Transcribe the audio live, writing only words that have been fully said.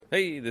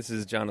Hey, this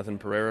is Jonathan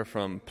Pereira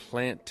from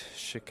Plant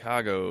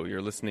Chicago.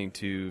 You're listening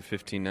to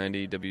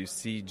 1590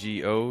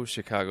 WCGO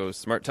Chicago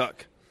Smart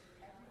Talk.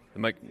 The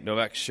Mike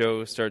Novak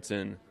Show starts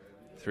in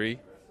 3,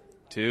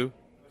 2,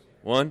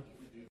 1.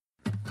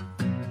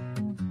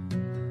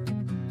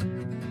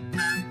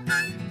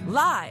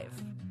 Live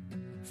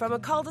from a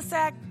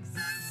cul-de-sac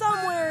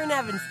somewhere in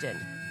Evanston,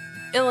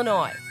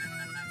 Illinois.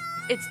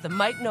 It's the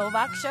Mike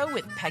Novak Show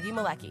with Peggy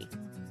Malecki.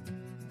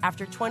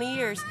 After 20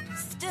 years,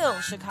 still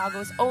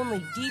Chicago's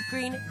only deep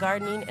green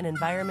gardening and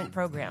environment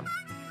program.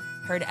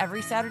 Heard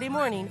every Saturday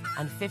morning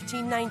on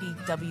 1590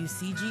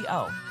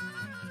 WCGO.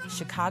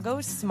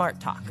 Chicago's Smart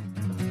Talk.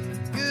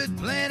 Good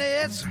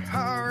planets are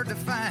hard to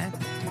find.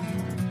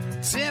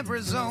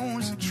 Temperate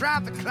zones and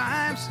tropic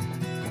climes.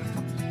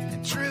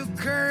 And true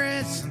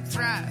currents and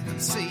thriving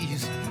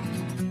seas.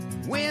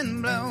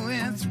 Wind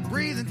blowing through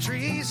breathing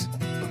trees.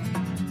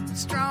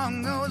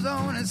 Strong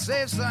ozone and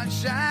safe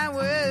sunshine.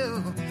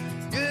 Well,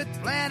 good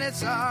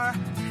planets are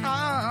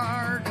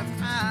hard to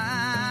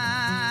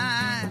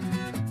find.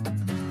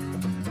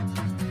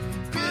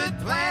 Good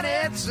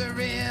planets are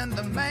in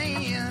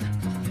demand.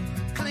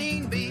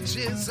 Clean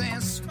beaches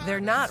and They're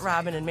not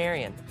Robin and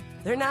Marion.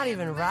 They're not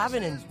even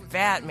Robin and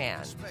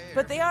Batman.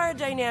 But they are a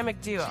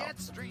dynamic duo.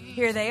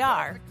 Here they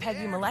are,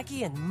 Peggy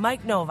Malecki and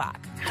Mike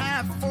Novak.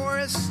 high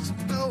forests,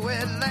 no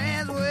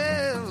wetlands.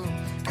 Well,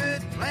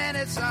 good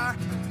planets are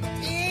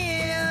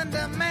in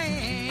demand.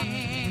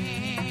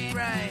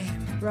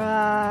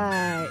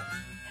 Right.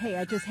 Hey,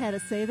 I just had to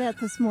say that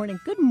this morning.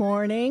 Good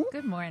morning.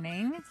 Good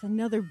morning. It's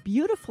another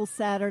beautiful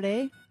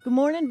Saturday. Good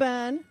morning,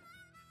 Ben.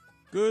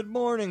 Good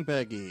morning,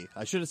 Peggy.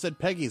 I should have said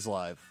Peggy's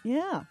live.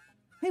 Yeah.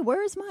 Hey,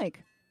 where is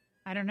Mike?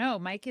 I don't know.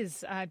 Mike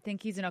is, I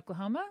think he's in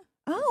Oklahoma.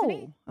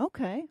 Oh,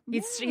 okay.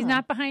 He's Yeah.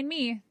 not behind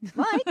me.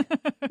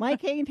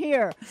 Mike ain't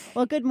here.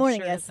 Well, good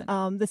morning. Sure Yes.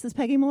 isn't. This is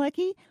Peggy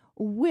Malecki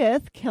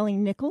with Kelly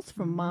Nichols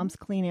from Mom's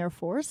Clean Air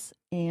Force.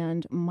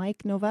 And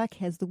Mike Novak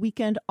has the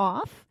weekend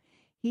off.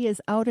 He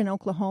is out in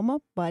Oklahoma,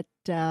 but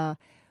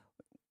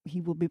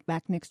he will be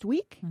back next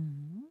week.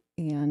 Mm-hmm.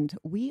 And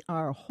we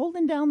are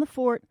holding down the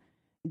fort,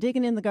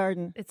 digging in the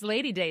garden. It's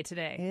Lady Day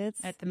today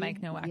It's at the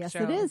Mike Novak yes,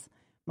 Show. it is.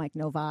 Mike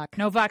Novak.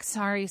 Novak,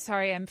 sorry.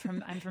 I'm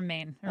from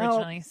Maine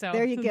originally, so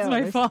there you go. It's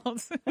my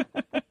fault.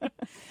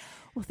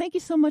 Well, thank you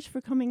so much for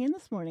coming in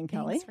this morning,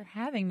 Kelly. Thanks for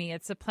having me.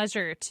 It's a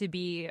pleasure to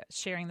be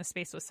sharing the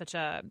space with such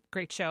a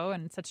great show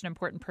and such an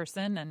important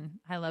person. And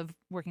I love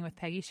working with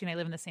Peggy. She and I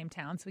live in the same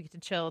town, so we get to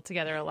chill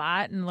together a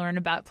lot and learn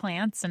about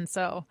plants. And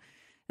so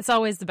it's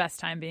always the best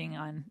time being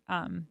on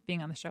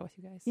the show with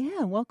you guys.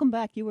 Yeah, welcome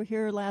back. You were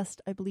here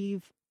last, I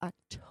believe,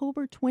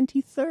 October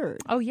 23rd.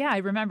 Oh, yeah. I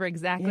remember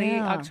exactly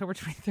Yeah. October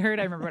 23rd.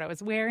 I remember what I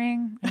was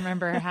wearing. I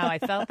remember how I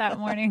felt that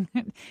morning.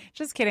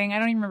 Just kidding. I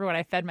don't even remember what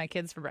I fed my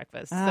kids for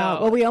breakfast.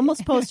 Well, we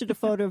almost posted a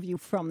photo of you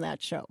from that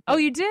show. Oh,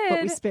 you did?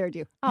 But we spared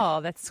you.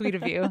 Oh, that's sweet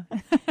of you.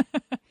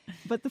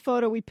 But the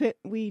photo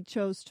we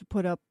chose to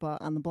put up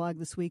on the blog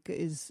this week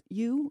is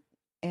you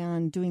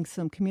and doing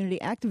some community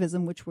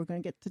activism, which we're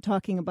going to get to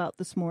talking about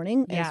this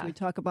morning as Yeah. we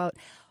talk about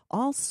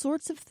all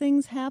sorts of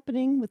things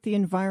happening with the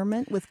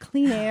environment, with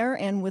clean air,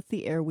 and with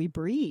the air we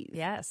breathe.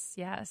 Yes.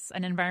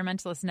 An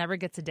environmentalist never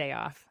gets a day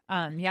off.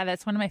 Yeah,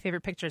 that's one of my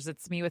favorite pictures.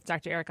 It's me with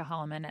Dr. Erica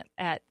Holloman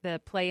at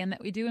the play-in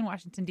that we do in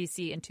Washington,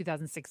 D.C. in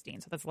 2016.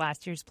 So that's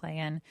last year's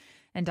play-in.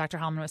 And Dr.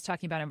 Holloman was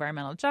talking about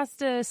environmental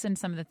justice and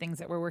some of the things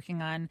that we're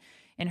working on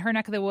in her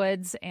neck of the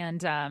woods.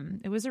 And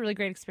it was a really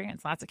great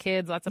experience. Lots of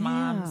kids, lots of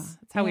moms.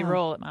 That's how we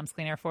roll at Mom's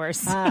Clean Air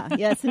Force.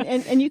 Yes.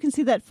 And you can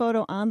see that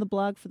photo on the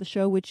blog for the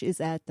show, which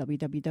is at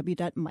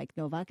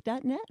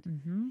www.mikenovak.net.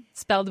 Mm-hmm.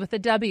 Spelled with a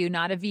W,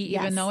 not a V,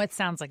 Yes. even though it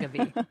sounds like a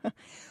V.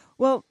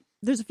 Well,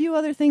 there's a few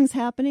other things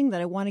happening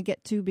that I want to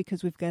get to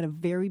because we've got a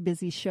very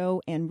busy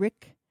show, and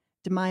Rick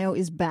DiMaio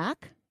is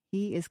back.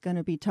 He is going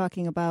to be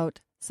talking about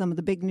some of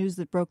the big news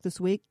that broke this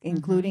week,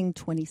 including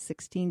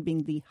 2016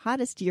 being the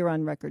hottest year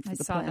on record for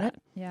the planet.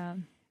 That. Yeah.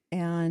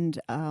 And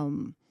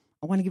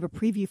I want to give a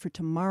preview for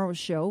tomorrow's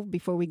show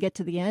before we get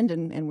to the end,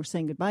 and we're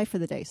saying goodbye for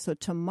the day. So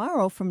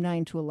tomorrow from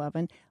 9 to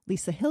 11,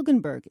 Lisa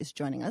Hilgenberg is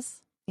joining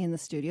us in the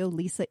studio.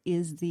 Lisa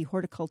is the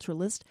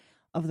horticulturalist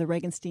of the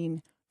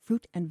Regenstein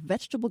Fruit and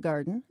Vegetable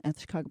Garden at the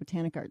Chicago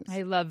Botanic Gardens.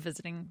 I love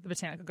visiting the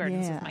botanical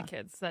gardens with my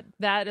kids.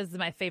 That is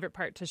my favorite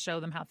part, to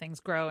show them how things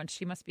grow, and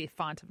she must be a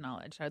font of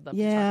knowledge. I'd love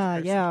to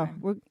talk to her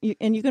sometime.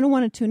 And you're going to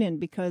want to tune in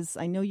because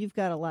I know you've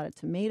got a lot of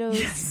tomatoes.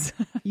 Yes.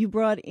 You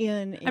brought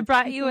in I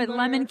brought you a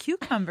lemon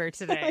cucumber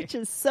today. which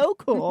is so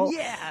cool.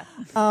 Yeah.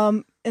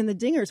 And the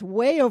dinger's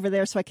way over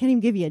there, so I can't even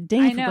give you a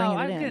ding I for know.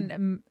 bringing it in.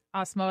 can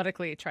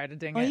osmotically try to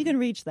ding it. Oh, you can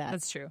reach that.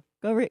 That's true.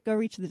 Go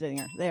reach the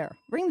dinger. There.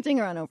 Bring the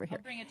dinger on over here.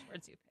 I'll bring it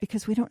towards you.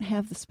 Because we don't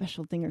have the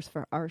special dingers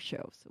for our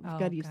show, so we've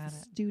got to use got the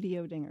it.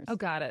 studio dingers. Oh,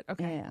 got it.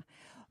 Okay. Yeah.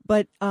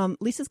 But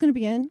Lisa's going to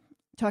be in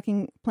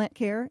talking plant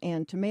care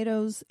and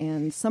tomatoes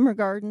and summer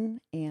garden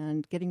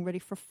and getting ready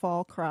for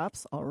fall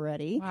crops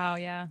already. Wow,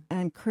 yeah.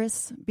 And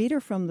Chris Beater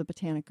from the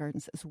Botanic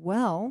Gardens as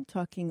well,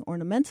 talking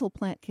ornamental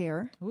plant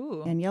care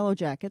Ooh. and yellow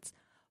jackets.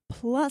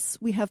 Plus,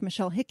 we have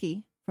Michelle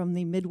Hickey from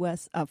the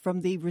Midwest,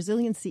 from the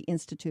Resiliency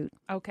Institute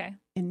Okay.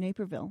 in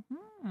Naperville.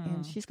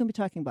 And she's going to be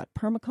talking about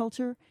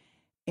permaculture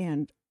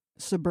and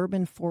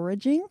suburban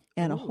foraging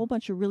and a whole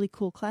bunch of really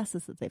cool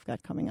classes that they've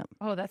got coming up.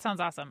 Oh, that sounds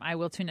awesome. I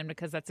will tune in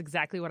because that's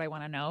exactly what I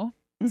want to know.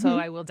 So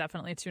I will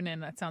definitely tune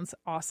in. That sounds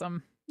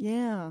awesome.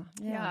 Yeah.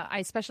 I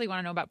especially want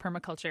to know about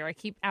permaculture. I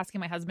keep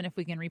asking my husband if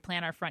we can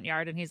replant our front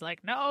yard, and he's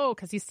like, no,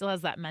 because he still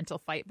has that mental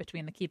fight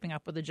between the keeping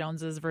up with the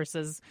Joneses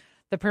versus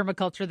the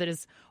permaculture that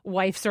his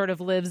wife sort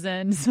of lives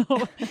in. So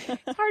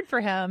it's hard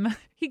for him.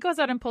 He goes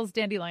out and pulls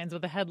dandelions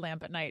with a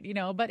headlamp at night,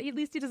 but at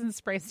least he doesn't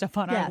spray stuff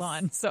on our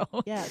lawn. So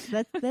yes,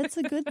 that's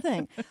a good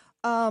thing.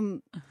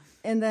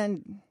 And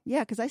then,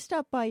 because I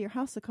stopped by your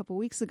house a couple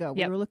weeks ago.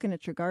 We were looking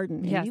at your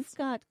garden, and you've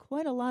got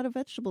quite a lot of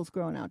vegetables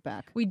growing out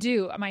back. We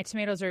do. My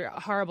tomatoes are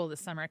horrible this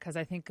summer because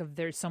I think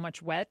there's so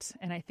much wet,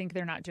 and I think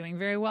they're not doing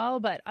very well.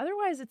 But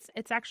otherwise,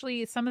 it's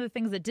actually some of the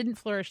things that didn't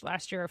flourish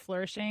last year are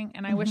flourishing,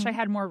 and I wish I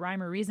had more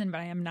rhyme or reason,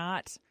 but I am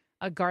not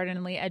a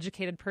gardenly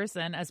educated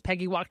person. As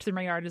Peggy walked through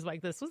my yard, is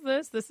like, this was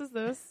this, this is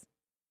this.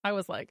 I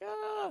was like,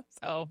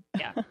 So,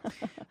 yeah.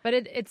 But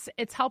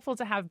it's helpful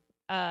to have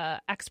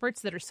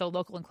experts that are so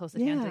local and close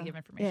at hand to give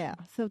information. Yeah.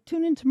 So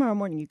tune in tomorrow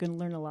morning. You're going to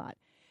learn a lot.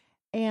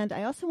 And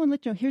I also want to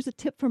let you know, here's a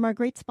tip from our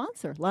great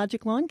sponsor,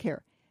 Logic Lawn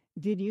Care.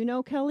 Did you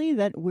know, Kelly,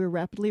 that we're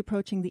rapidly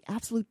approaching the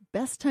absolute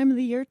best time of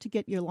the year to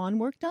get your lawn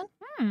work done?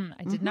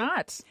 I did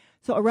not.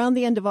 So around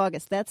the end of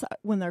August, that's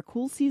when our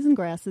cool season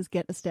grasses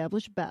get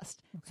established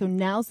best. Okay. So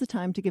now's the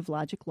time to give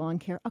Logic Lawn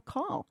Care a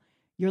call.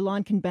 Your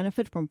lawn can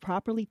benefit from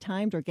properly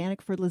timed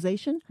organic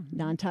fertilization,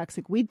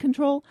 non-toxic weed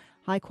control,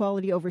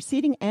 high-quality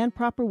overseeding, and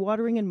proper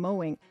watering and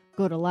mowing.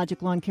 Go to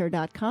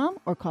logiclawncare.com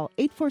or call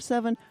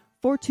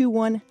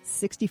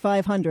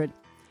 847-421-6500.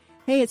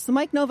 Hey, it's the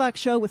Mike Novak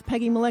Show with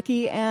Peggy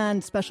Malecki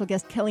and special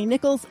guest Kelly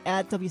Nichols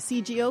at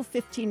WCGO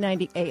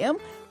 1590 AM.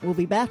 We'll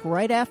be back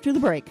right after the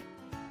break.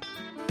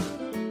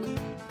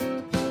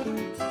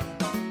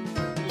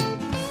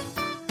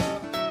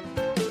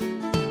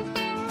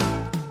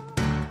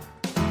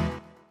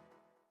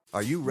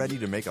 Are you ready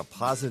to make a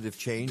positive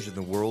change in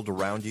the world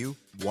around you?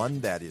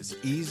 One that is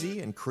easy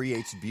and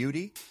creates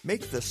beauty?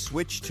 Make the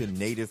switch to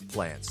native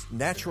plants,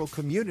 Natural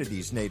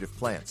Communities native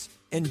plants.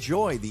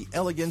 Enjoy the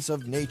elegance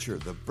of nature,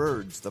 the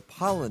birds, the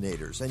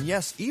pollinators, and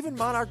yes, even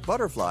monarch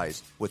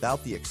butterflies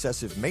without the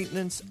excessive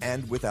maintenance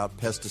and without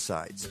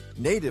pesticides.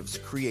 Natives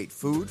create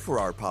food for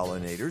our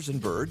pollinators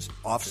and birds,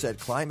 offset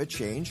climate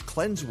change,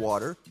 cleanse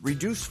water,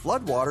 reduce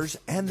floodwaters,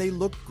 and they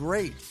look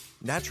great.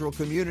 Natural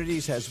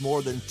Communities has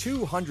more than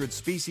 200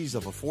 species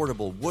of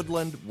affordable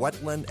woodland,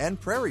 wetland, and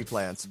prairie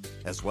plants,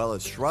 as well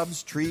as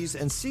shrubs, trees,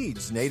 and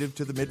seeds native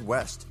to the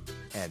Midwest.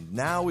 And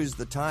now is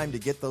the time to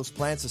get those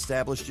plants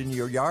established in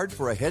your yard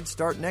for a head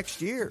start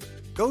next year.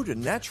 Go to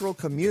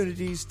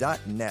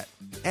naturalcommunities.net.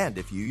 And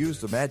if you use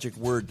the magic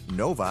word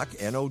Novak,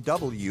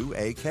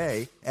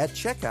 N-O-W-A-K, at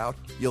checkout,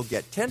 you'll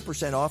get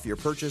 10% off your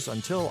purchase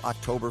until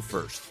October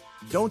 1st.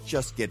 Don't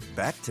just get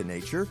back to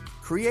nature.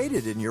 Create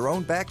it in your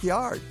own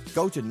backyard.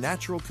 Go to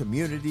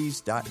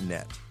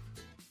naturalcommunities.net.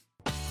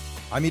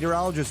 I'm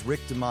meteorologist Rick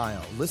DiMaio.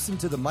 Listen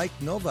to the Mike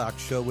Novak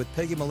Show with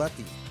Peggy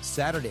Malecki,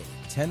 Saturday,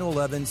 10 to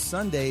 11,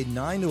 Sunday,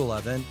 9 to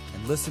 11,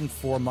 and listen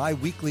for my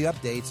weekly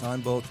updates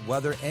on both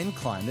weather and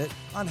climate,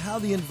 on how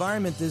the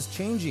environment is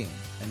changing,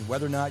 and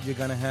whether or not you're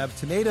going to have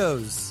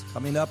tomatoes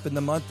coming up in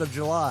the month of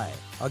July.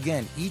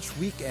 Again, each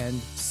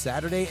weekend,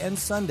 Saturday and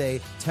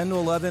Sunday, 10 to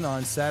 11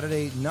 on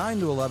Saturday,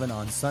 9 to 11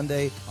 on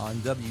Sunday, on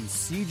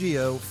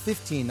WCGO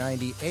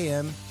 1590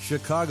 AM,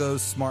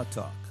 Chicago's Smart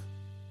Talk.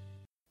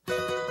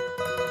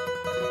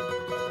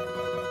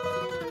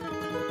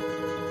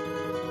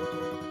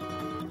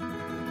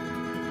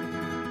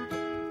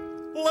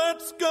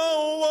 Let's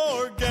go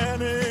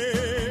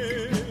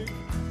organic.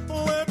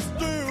 Let's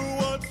do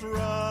what's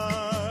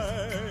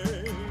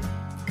right.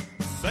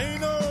 Say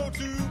no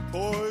to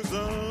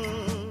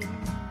poison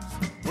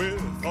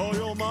with all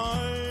your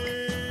might.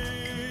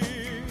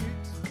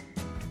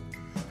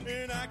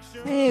 In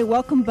action. Hey,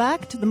 welcome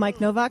back to the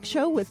Mike Novak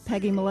Show with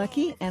Peggy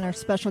Malecki and our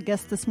special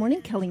guest this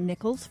morning, Kelly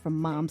Nichols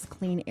from Mom's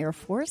Clean Air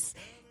Force.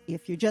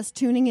 If you're just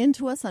tuning in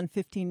to us on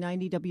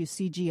 1590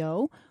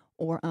 WCGO,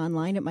 or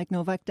online at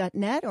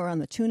MikeNovak.net or on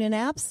the TuneIn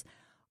apps,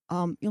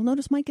 you'll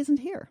notice Mike isn't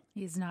here.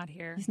 He's not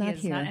here. He's not he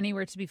is here. Not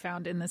anywhere to be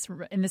found in this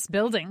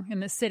building, in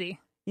this city.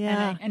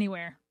 Yeah.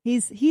 Anywhere.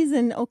 He's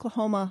in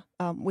Oklahoma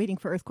waiting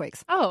for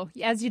earthquakes. Oh,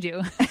 as you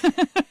do.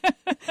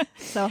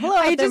 So hello I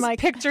out there, just Mike.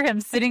 picture him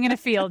sitting in a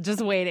field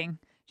just waiting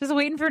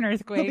for an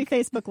earthquake. He'll be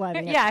Facebook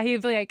Living it. Yeah,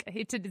 he'd be like,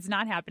 it's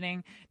not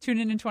happening. Tune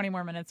in 20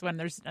 more minutes when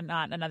there's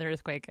not another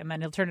earthquake, and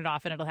then he'll turn it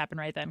off and it'll happen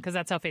right then, because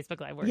that's how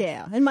Facebook Live works.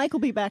 Yeah, and Mike will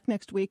be back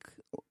next week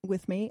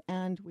with me,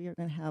 and we are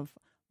going to have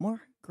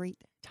more great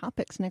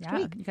topics next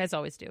week. You guys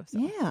always do. So.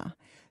 Yeah.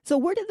 So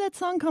where did that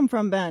song come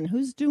from, Ben?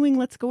 Who's doing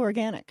Let's Go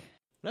Organic?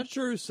 I'm not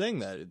sure who sang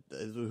that.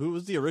 Who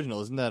was the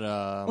original? Isn't that...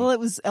 Well, it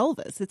was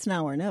Elvis. It's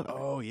Now or Never.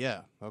 Oh,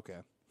 yeah. Okay.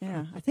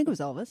 Yeah, I think it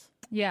was Elvis.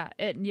 Yeah,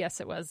 yes,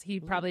 it was.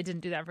 He probably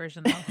didn't do that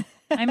version,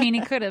 though. I mean,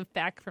 he could have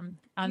back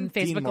on Dean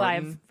Facebook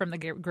Martin. Live from the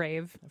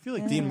grave. I feel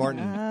like Dean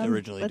Martin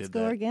originally let's did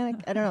go that. organic.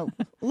 I don't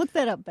know. Look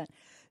that up, Ben.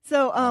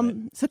 So,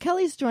 so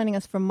Kelly's joining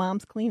us from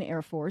Mom's Clean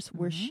Air Force,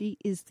 where she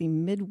is the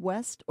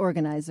Midwest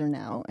organizer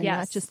now, and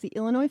not Yes. just the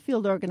Illinois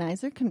field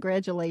organizer.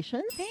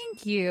 Congratulations!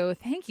 Thank you.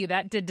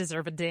 That did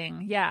deserve a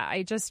ding. Yeah,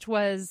 I just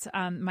was.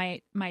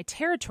 My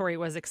territory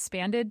was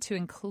expanded to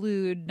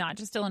include not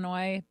just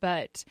Illinois,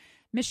 but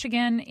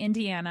Michigan,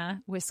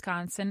 Indiana,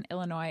 Wisconsin,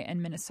 Illinois,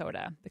 and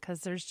Minnesota,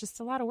 because there's just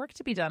a lot of work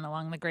to be done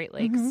along the Great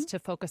Lakes to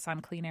focus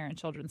on clean air and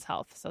children's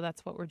health. So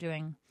that's what we're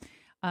doing.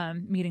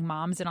 Meeting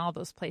moms in all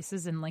those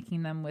places and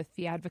linking them with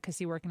the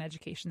advocacy work and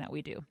education that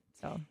we do.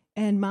 So,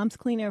 And Mom's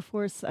Clean Air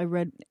Force, I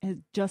read, has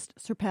just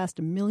surpassed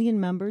 1 million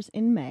members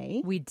in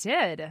May. we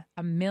did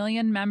 1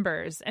 million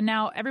members. And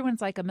now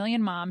everyone's like 1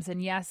 million moms.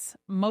 And yes,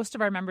 most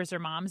of our members are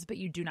moms, but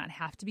you do not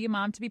have to be a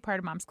mom to be part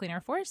of Mom's Clean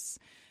Air Force,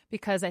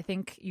 because I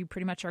think you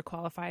pretty much are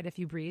qualified if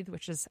you breathe,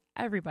 which is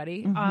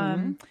everybody.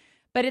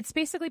 But it's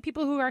basically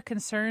people who are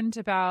concerned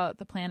about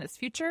the planet's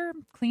future,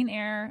 clean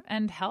air,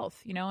 and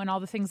health, and all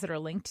the things that are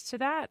linked to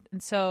that.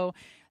 And so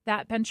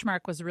that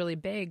benchmark was really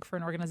big for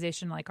an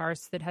organization like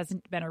ours that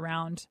hasn't been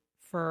around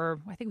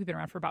I think we've been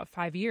around for about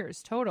 5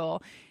 years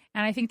total.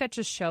 And I think that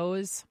just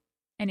shows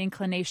an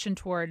inclination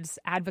towards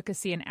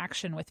advocacy and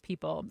action with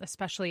people,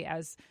 especially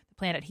as the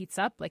planet heats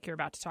up, like you're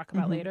about to talk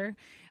about later.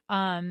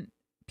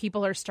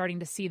 People are starting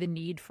to see the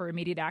need for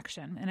immediate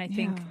action. And I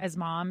think as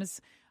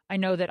moms, I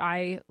know that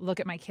I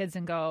look at my kids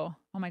and go,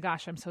 oh my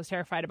gosh, I'm so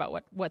terrified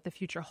about what the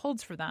future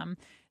holds for them.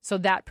 So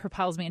that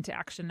propels me into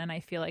action. And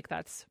I feel like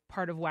that's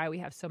part of why we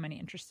have so many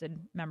interested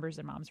members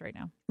and moms right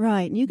now.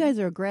 Right. And you guys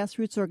are a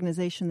grassroots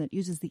organization that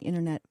uses the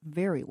internet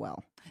very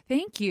well.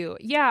 Thank you.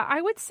 Yeah,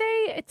 I would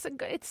say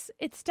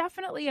it's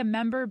definitely a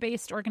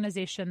member-based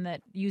organization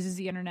that uses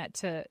the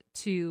internet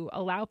to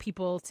allow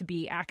people to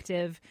be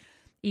active,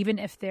 even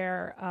if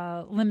they're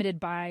limited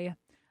by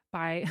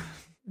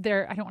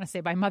I don't want to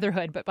say by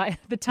motherhood, but by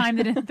the time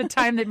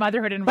that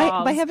motherhood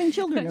involves. By having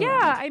children around.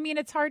 Yeah, I mean,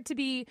 it's hard to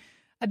be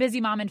a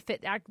busy mom and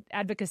fit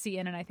advocacy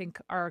in, and I think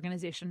our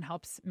organization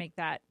helps make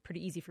that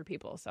pretty easy for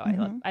people. So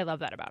I love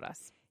that about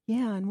us.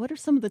 Yeah, and what are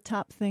some of the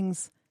top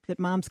things that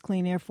Mom's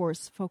Clean Air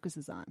Force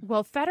focuses on?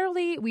 Well,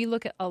 federally, we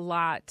look at a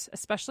lot,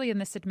 especially in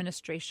this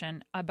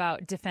administration,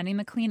 about defending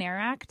the Clean Air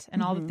Act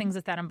and all the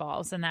things that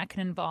involves, and that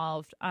can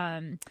involve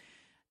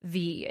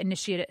the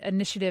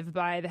initiative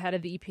by the head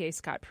of the EPA,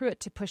 Scott Pruitt,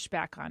 to push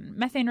back on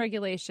methane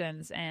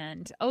regulations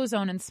and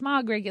ozone and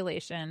smog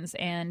regulations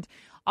and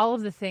all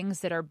of the things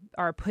that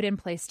are put in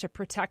place to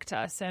protect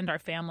us and our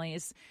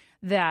families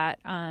that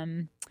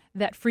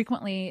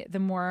frequently the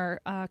more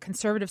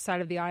conservative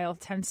side of the aisle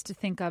tends to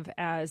think of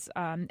as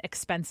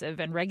expensive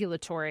and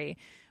regulatory,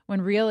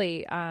 when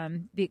really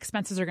the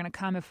expenses are going to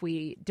come if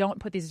we don't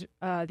put these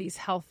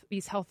health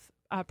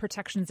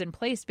protections in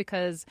place,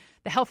 because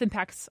the health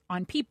impacts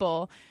on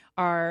people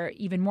are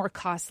even more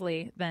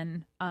costly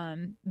than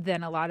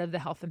a lot of the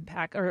health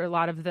impact or a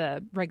lot of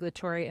the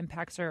regulatory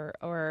impacts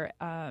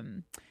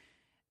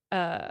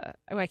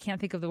I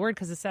can't think of the word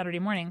because it's Saturday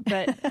morning,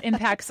 but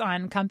impacts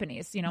on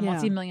companies.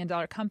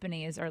 Multi-million-dollar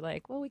companies are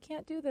like, well, we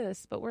can't do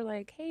this, but we're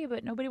like, hey,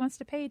 but nobody wants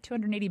to pay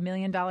 $280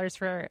 million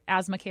for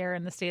asthma care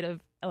in the state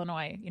of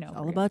Illinois. It's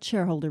all about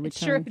shareholder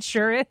return. It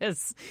sure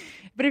is.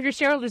 But if your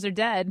shareholders are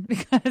dead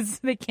because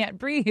they can't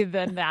breathe,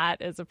 then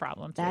that is a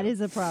problem too. That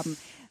is a problem.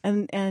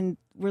 And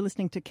we're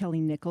listening to Kelly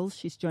Nichols.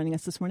 She's joining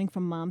us this morning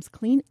from Mom's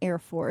Clean Air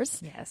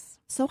Force. Yes.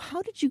 So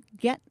how did you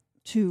get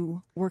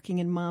to working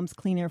in Mom's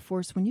Clean Air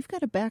Force when you've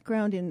got a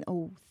background in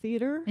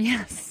theater?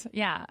 Yes.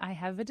 Yeah. I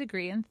have a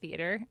degree in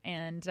theater,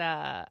 and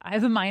I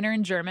have a minor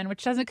in German,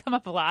 which doesn't come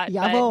up a lot.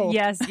 Jawohl. But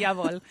yes,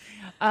 jawohl.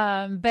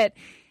 But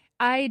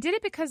I did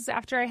it because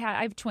after I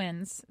have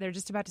twins. They're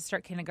just about to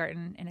start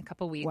kindergarten in a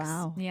couple weeks.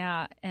 Wow.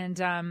 Yeah.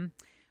 And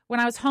when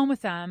I was home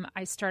with them,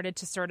 I started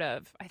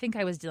to I think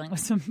I was dealing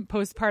with some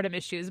postpartum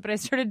issues, but I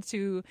started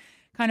to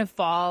kind of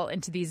fall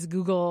into these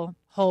Google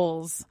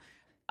holes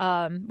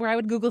where I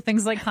would Google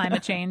things like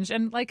climate change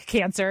and like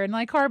cancer and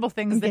like horrible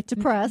things and get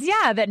depressed.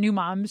 Yeah, that new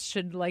moms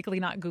should likely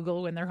not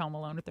Google when they're home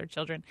alone with their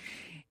children.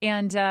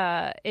 And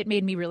it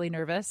made me really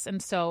nervous.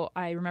 And so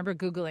I remember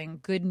Googling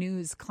good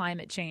news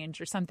climate change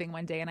or something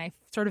one day, and I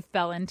sort of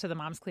fell into the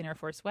Mom's Clean Air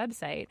Force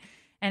website.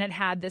 And it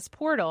had this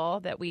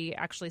portal that we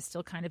actually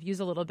still kind of use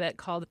a little bit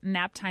called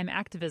Naptime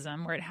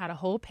Activism, where it had a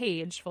whole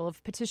page full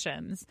of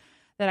petitions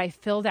that I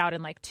filled out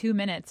in like 2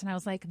 minutes. And I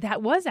was like,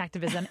 that was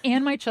activism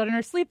and my children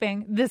are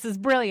sleeping. This is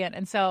brilliant.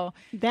 And so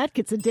that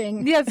gets a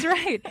ding. Yeah, that's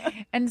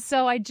right. And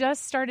so I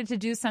just started to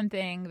do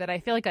something that I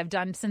feel like I've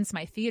done since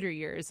my theater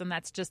years. And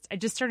that's I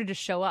just started to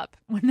show up.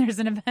 When there's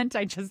an event,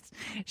 I just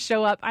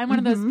show up. I'm one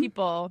of those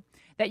people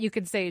that you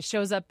could say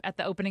shows up at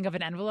the opening of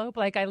an envelope.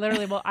 Like I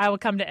will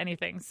come to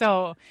anything.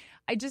 So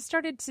I just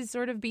started to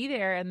sort of be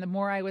there. And the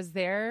more I was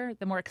there,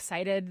 the more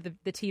excited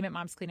the team at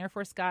Mom's Clean Air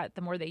Force got,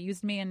 the more they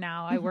used me. And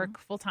now I work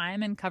full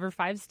time and cover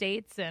 5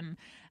 states and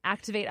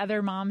activate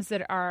other moms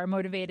that are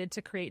motivated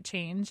to create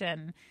change.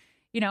 And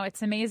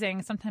it's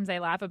amazing. Sometimes I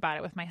laugh about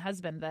it with my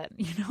husband that,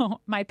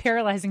 my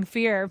paralyzing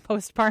fear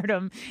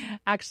postpartum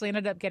actually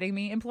ended up getting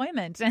me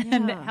employment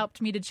and it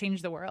helped me to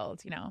change the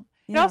world,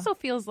 It also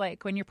feels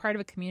like when you're part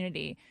of a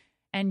community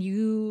and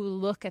you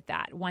look at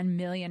that 1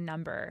 million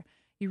number,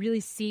 you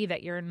really see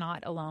that you're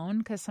not alone,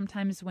 because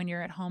sometimes when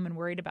you're at home and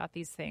worried about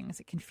these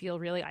things, it can feel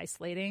really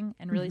isolating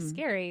and really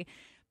scary.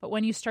 But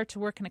when you start to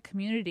work in a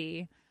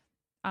community,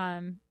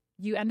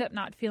 you end up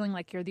not feeling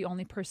like you're the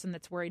only person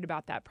that's worried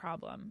about that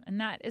problem. And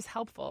that is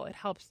helpful.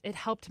 It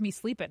helped me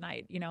sleep at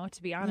night,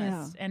 to be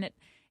honest. And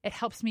it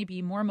helps me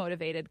be more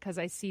motivated because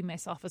I see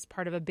myself as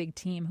part of a big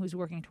team who's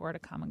working toward a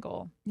common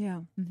goal.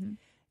 Yeah.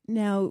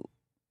 Now,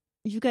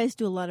 you guys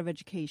do a lot of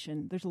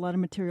education. There's a lot of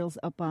materials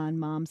up on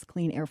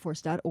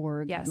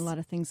momscleanairforce.org. Yes. And a lot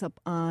of things up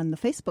on the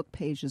Facebook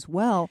page as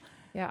well.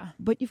 Yeah.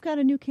 But you've got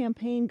a new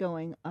campaign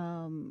going.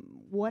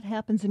 What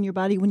happens in your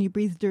body when you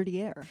breathe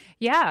dirty air?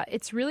 Yeah,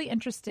 it's really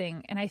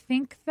interesting. And I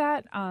think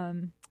that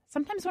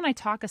sometimes when I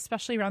talk,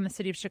 especially around the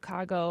city of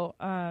Chicago,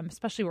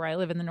 especially where I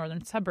live in the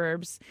northern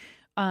suburbs,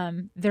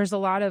 there's a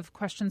lot of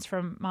questions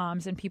from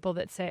moms and people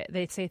that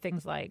say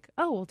things like,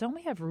 "Oh, well, don't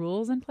we have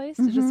rules in place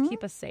to just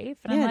keep us safe?"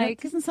 And I'm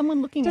like, isn't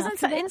someone looking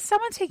after that? Isn't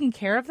someone taking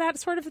care of that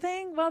sort of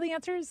thing? Well, the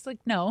answer is like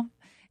no,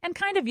 and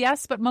kind of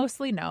yes, but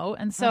mostly no.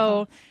 And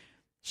so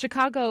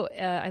Chicago,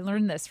 I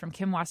learned this from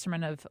Kim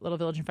Wasserman of Little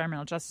Village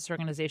Environmental Justice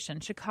Organization.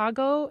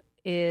 Chicago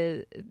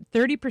is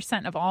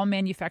 30% of all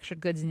manufactured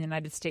goods in the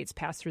United States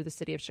pass through the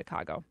city of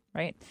Chicago,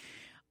 right?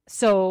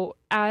 So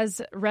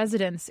as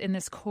residents in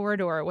this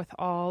corridor with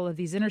all of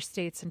these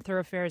interstates and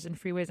thoroughfares and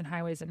freeways and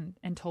highways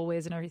and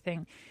tollways and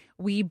everything,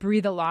 we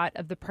breathe a lot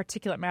of the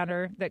particulate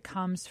matter that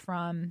comes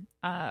from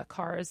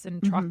cars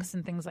and trucks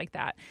and things like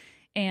that.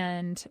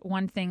 And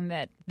one thing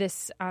that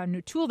this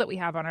new tool that we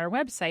have on our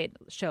website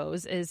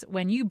shows is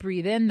when you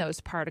breathe in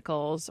those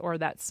particles or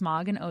that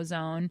smog and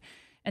ozone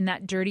and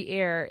that dirty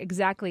air,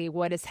 exactly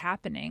what is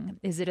happening.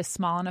 Is it a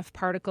small enough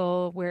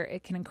particle where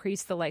it can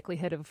increase the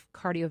likelihood of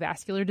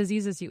cardiovascular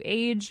disease as you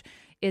age?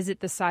 Is it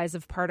the size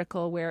of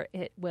particle where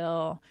it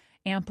will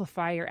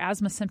amplify your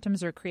asthma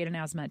symptoms or create an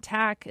asthma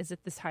attack? Is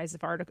it the size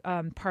of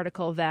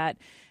particle that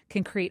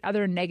can create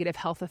other negative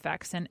health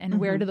effects? And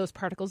where do those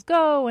particles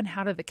go? And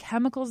how do the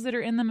chemicals that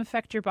are in them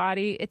affect your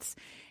body?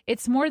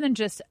 It's more than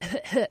just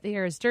the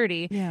air is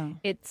dirty. Yeah.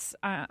 It's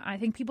I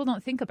think people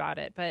don't think about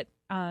it, but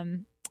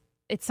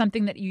it's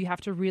something that you have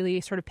to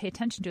really sort of pay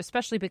attention to,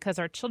 especially because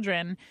our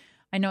children,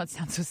 I know it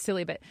sounds so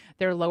silly, but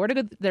they're lower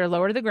to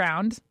the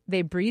ground.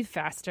 They breathe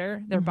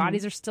faster. Their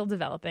bodies are still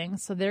developing.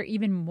 So they're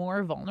even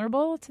more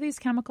vulnerable to these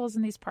chemicals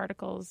and these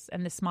particles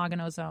and the smog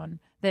and ozone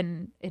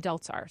than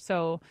adults are.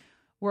 So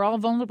we're all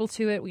vulnerable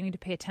to it. We need to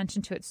pay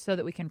attention to it so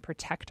that we can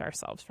protect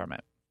ourselves from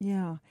it.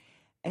 Yeah.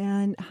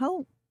 And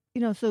how,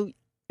 so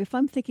if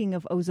I'm thinking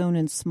of ozone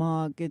and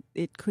smog,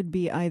 it could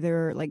be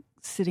either like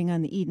sitting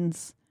on the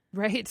Edens,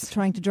 right,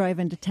 trying to drive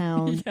into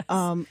town,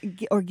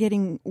 or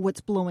getting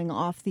what's blowing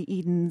off the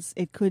Edens.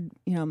 It could,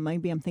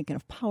 maybe I'm thinking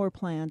of power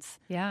plants,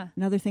 and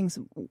other things.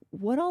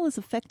 What all is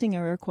affecting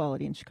our air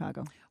quality in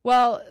Chicago?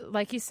 Well,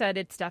 like you said,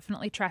 it's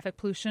definitely traffic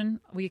pollution.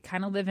 We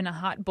kind of live in a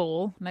hot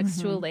bowl next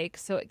to a lake,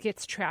 so it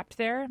gets trapped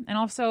there. And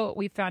also,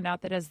 we found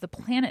out that as the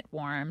planet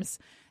warms,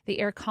 the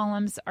air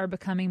columns are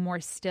becoming more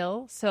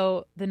still.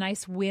 So the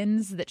nice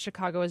winds that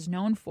Chicago is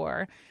known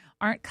for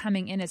aren't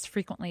coming in as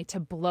frequently to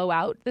blow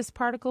out this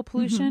particle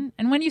pollution.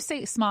 And when you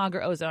say smog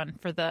or ozone,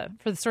 for the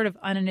sort of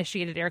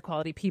uninitiated air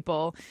quality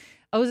people,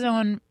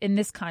 ozone in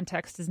this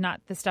context is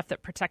not the stuff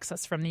that protects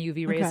us from the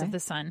UV rays of the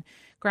sun.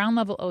 Ground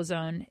level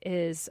ozone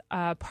is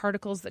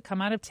particles that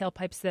come out of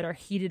tailpipes that are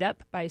heated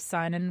up by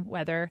sun and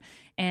weather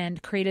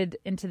and created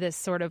into this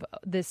sort of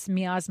this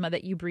miasma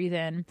that you breathe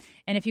in.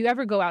 And if you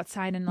ever go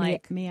outside and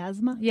like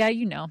miasma,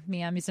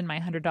 me, I'm using my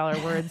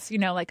 $100 words,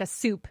 like a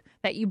soup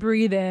that you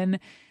breathe in.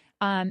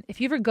 If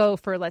you ever go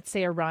for, let's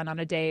say, a run on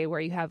a day where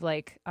you have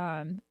like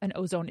an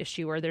ozone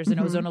issue or there's an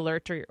ozone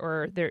alert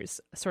or there's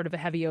sort of a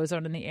heavy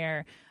ozone in the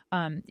air,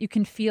 you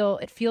can feel,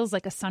 it feels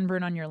like a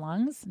sunburn on your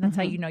lungs. That's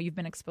how you know you've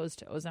been exposed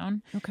to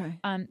ozone. Okay.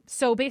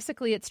 So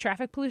basically it's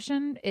traffic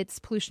pollution. It's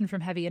pollution from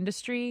heavy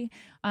industry.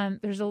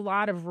 There's a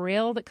lot of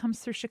rail that comes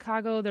through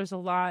Chicago. There's a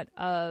lot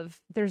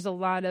of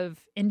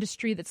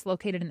industry that's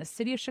located in the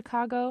city of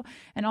Chicago.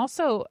 And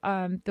also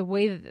the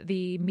way that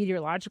the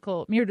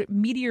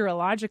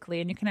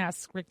meteorologically, and you can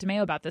ask Rick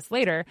DiMaio about this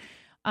later,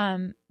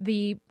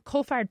 the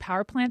coal-fired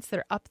power plants that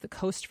are up the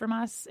coast from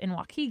us in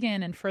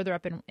Waukegan and further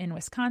up in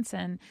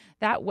Wisconsin,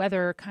 that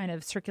weather kind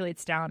of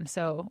circulates down,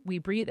 so we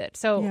breathe it.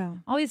 So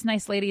all these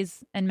nice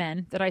ladies and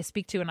men that I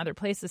speak to in other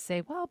places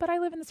say, well, but I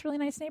live in this really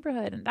nice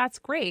neighborhood, and that's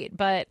great,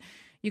 but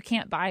you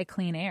can't buy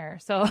clean air.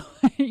 So,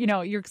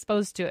 you're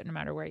exposed to it no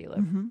matter where you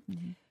live.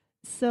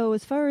 So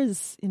as far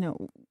as,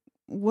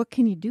 what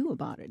can you do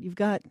about it? You've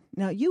got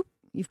a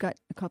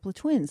couple of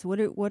twins.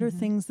 What are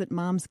things that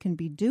moms can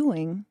be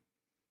doing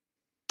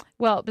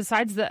Well,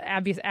 besides the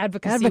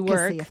advocacy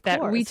work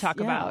that we talk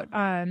yeah.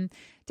 about,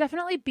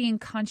 definitely being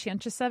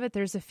conscientious of it.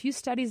 There's a few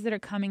studies that are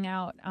coming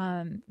out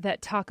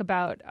that talk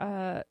about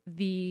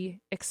the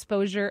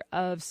exposure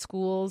of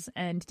schools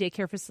and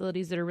daycare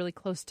facilities that are really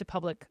close to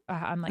public,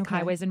 on like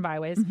highways and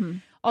byways. Mm-hmm.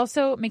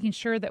 Also, making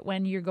sure that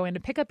when you're going to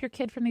pick up your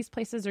kid from these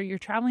places or you're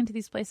traveling to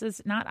these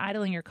places, not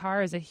idling your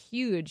car is a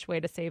huge way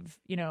to save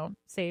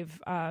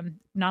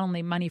not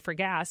only money for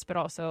gas, but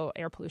also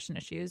air pollution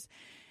issues.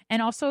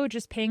 And also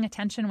just paying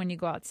attention when you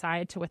go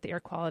outside to what the air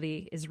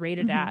quality is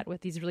rated at with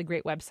these really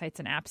great websites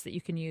and apps that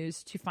you can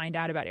use to find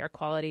out about air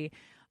quality,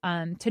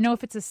 to know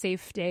if it's a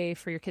safe day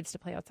for your kids to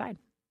play outside.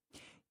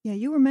 Yeah,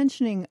 you were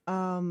mentioning,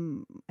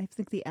 I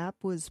think the app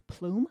was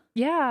Plume.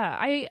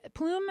 Yeah,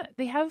 Plume.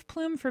 They have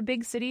Plume for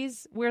big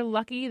cities. We're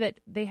lucky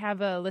that they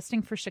have a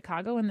listing for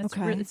Chicago, and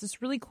it's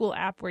this really cool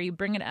app where you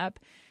bring it up,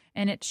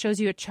 and it shows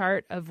you a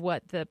chart of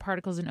what the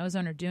particles in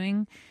ozone are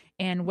doing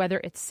and whether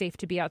it's safe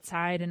to be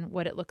outside and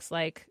what it looks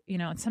like.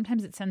 And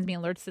sometimes it sends me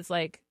alerts that's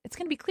like, it's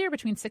going to be clear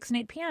between 6 and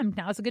 8 p.m.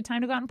 Now is a good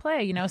time to go out and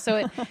play.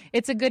 So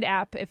it's a good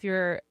app if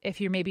you're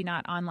maybe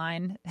not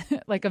online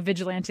like a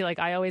vigilante like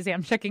I always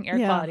am, checking air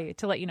quality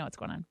to let you know what's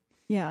going on.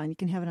 Yeah, and you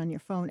can have it on your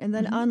phone. And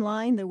then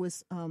online there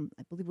was, I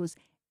believe it was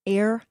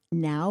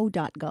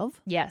airnow.gov.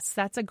 Yes,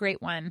 that's a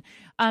great one.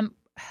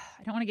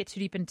 I don't want to get too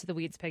deep into the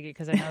weeds, Peggy,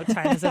 because I know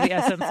time is of the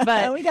essence.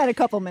 But we got a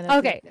couple minutes.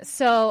 Okay,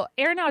 so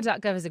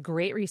airnow.gov is a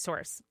great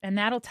resource, and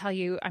that'll tell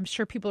you, I'm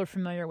sure people are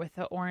familiar with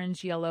the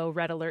orange, yellow,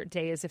 red alert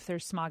days if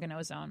there's smog and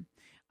ozone.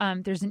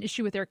 There's an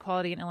issue with air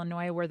quality in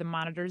Illinois where the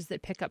monitors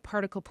that pick up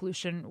particle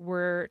pollution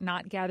were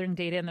not gathering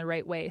data in the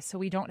right way. So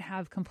we don't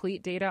have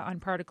complete data on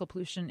particle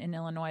pollution in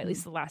Illinois, at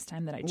least the last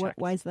time that I checked.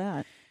 Why is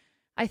that?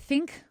 I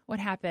think what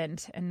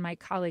happened, and my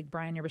colleague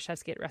Brian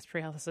Yerbashevsky at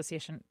Respiratory Health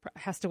Association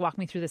has to walk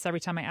me through this every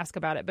time I ask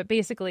about it, but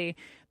basically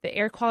the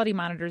air quality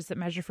monitors that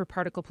measure for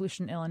particle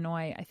pollution in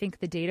Illinois, I think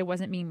the data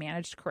wasn't being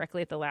managed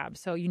correctly at the lab.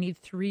 So you need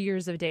 3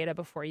 years of data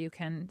before you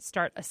can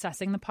start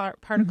assessing the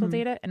particle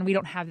data, and we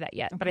don't have that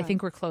yet, but I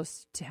think we're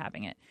close to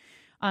having it.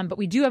 But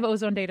we do have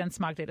ozone data and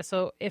smog data.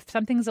 So if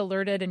something's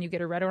alerted and you get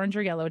a red, orange,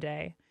 or yellow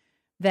day,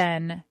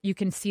 then you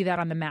can see that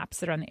on the maps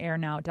that are on the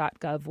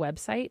airnow.gov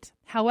website.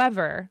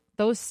 However,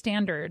 those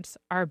standards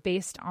are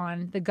based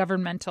on the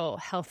governmental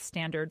health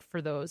standard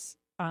for those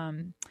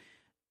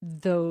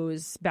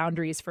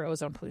boundaries for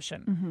ozone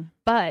pollution.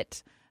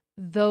 But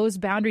those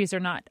boundaries are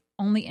not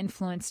only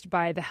influenced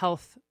by the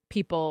health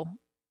people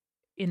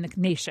in the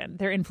nation.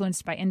 They're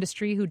influenced by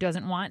industry who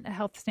doesn't want a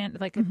health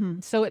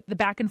standard. So the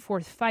back and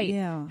forth fight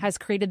has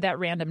created that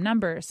random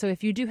number. So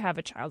if you do have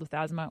a child with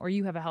asthma or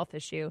you have a health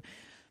issue,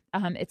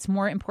 it's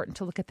more important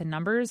to look at the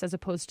numbers as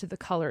opposed to the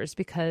colors,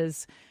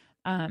 because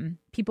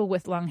people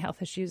with lung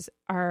health issues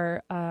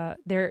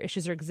their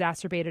issues are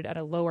exacerbated at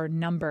a lower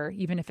number,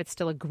 even if it's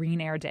still a green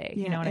air day.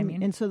 You know what I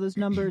mean? And so those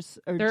numbers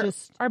are they're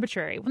just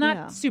arbitrary. Well,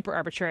 not super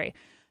arbitrary.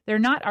 They're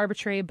not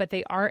arbitrary, but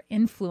they are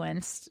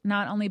influenced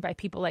not only by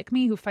people like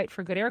me who fight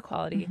for good air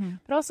quality,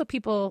 but also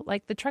people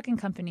like the trucking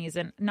companies.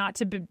 And not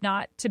to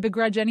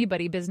begrudge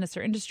anybody, business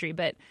or industry,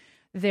 but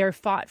they're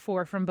fought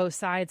for from both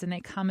sides, and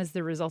they come as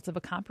the result of a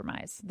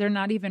compromise. They're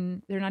not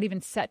even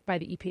set by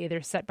the EPA.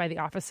 They're set by the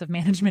Office of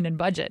Management and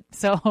Budget.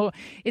 So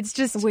it's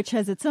just, which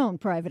has its own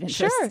private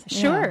interest.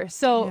 Sure.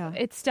 So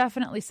it's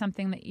definitely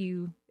something that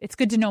it's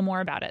good to know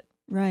more about it.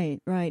 Right.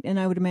 And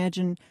I would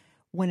imagine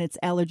when it's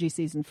allergy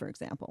season, for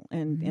example,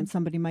 and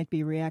somebody might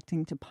be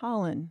reacting to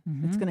pollen,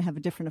 it's going to have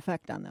a different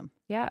effect on them.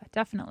 Yeah,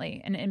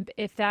 definitely. And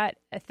if that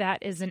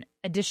is an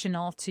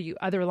additional to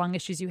other lung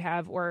issues you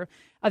have or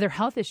other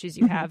health issues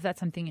you have, that's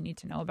something you need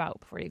to know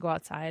about before you go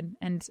outside.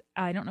 And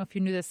I don't know if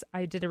you knew this,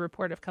 I did a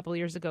report a couple of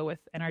years ago with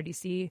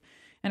NRDC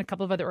and a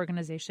couple of other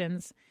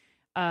organizations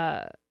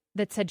that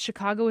said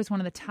Chicago is one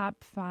of the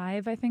top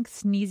 5, I think,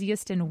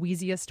 sneeziest and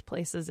wheeziest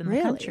places in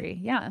the country.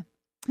 Yeah.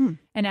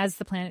 And as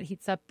the planet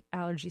heats up,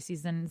 allergy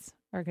seasons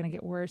are going to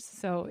get worse.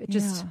 So it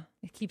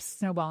keeps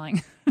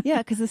snowballing. Yeah,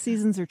 because the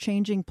seasons are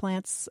changing.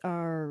 Plants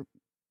are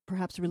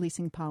perhaps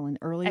releasing pollen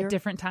earlier. At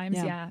different times,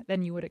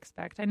 than you would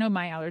expect. I know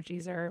my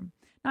allergies are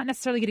not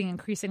necessarily getting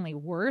increasingly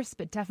worse,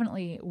 but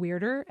definitely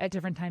weirder at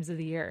different times of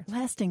the year.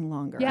 Lasting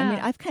longer. Yeah. I mean,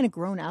 I've kind of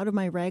grown out of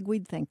my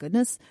ragweed, thank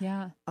goodness.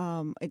 Yeah.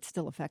 It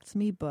still affects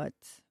me, but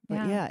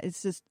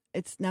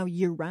it's now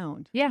year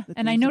round. Yeah,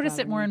 and I notice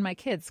it more in my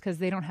kids because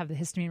they don't have the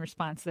histamine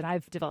response that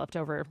I've developed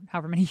over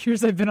however many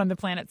years I've been on the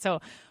planet.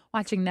 So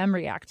watching them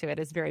react to it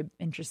is very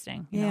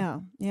interesting. You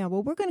know? Yeah.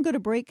 Well, we're going to go to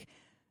break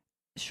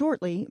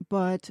shortly,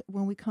 but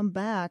when we come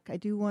back, I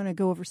do want to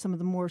go over some of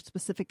the more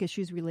specific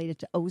issues related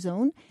to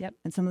ozone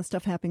and some of the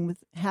stuff happening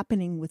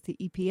with the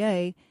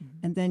EPA.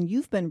 And then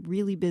you've been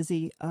really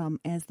busy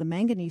as the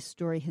manganese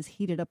story has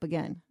heated up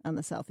again on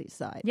the southeast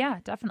side. Yeah,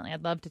 definitely.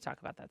 I'd love to talk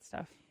about that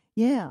stuff.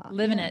 Yeah.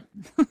 Living it.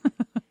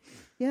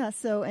 Yeah.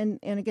 So, and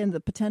again, the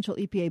potential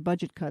EPA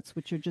budget cuts,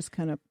 which are just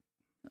kind of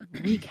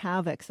wreak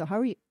havoc. So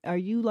how are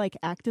you like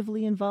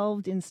actively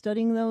involved in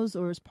studying those,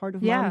 or is part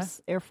of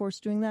Mom's Air Force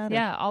doing that?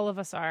 Yeah, all of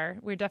us are.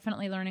 We're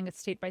definitely learning it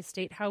state by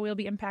state how we'll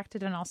be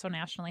impacted, and also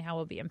nationally how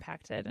we'll be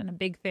impacted. And a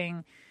big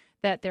thing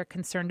that they're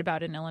concerned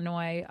about in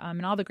Illinois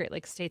and all the Great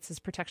Lakes states is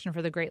protection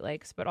for the Great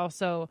Lakes, but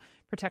also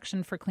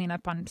protection for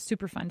cleanup on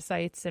Superfund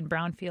sites and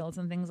brownfields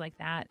and things like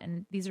that.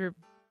 And these are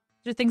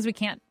things we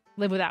can't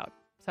live without.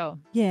 So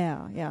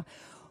yeah.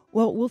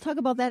 Well, we'll talk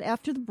about that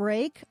after the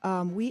break.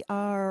 We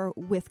are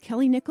with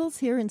Kelly Nichols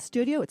here in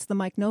studio. It's the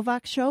Mike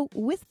Novak Show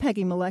with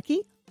Peggy Malecki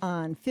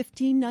on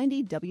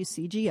 1590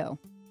 WCGO.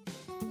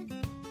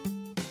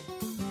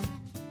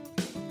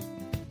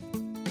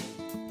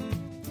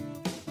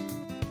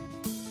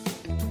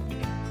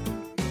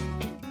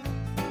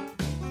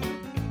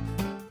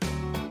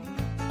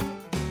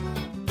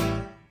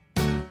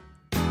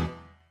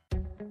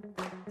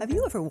 Have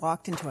you ever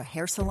walked into a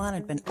hair salon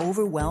and been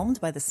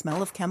overwhelmed by the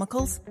smell of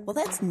chemicals? Well,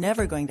 that's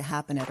never going to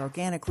happen at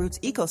Organic Roots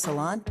Eco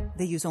Salon.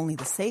 They use only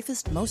the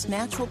safest, most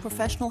natural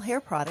professional hair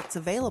products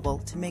available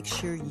to make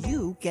sure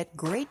you get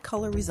great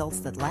color results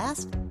that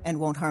last and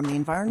won't harm the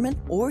environment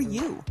or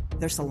you.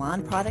 Their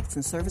salon products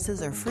and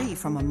services are free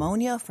from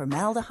ammonia,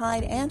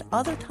 formaldehyde, and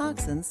other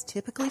toxins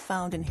typically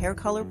found in hair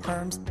color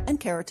perms and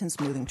keratin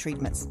smoothing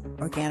treatments.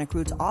 Organic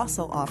Roots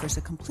also offers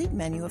a complete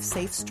menu of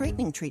safe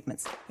straightening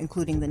treatments,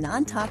 including the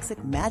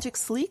non-toxic Magic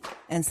Sleek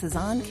and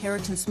Cezanne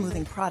keratin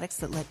smoothing products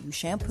that let you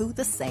shampoo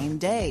the same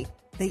day.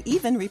 They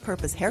even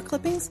repurpose hair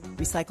clippings,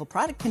 recycle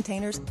product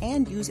containers,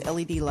 and use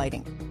LED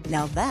lighting.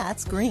 Now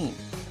that's green.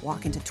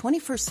 Walk into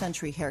 21st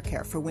century hair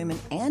care for women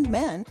and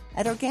men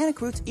at Organic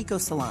Roots Eco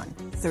Salon,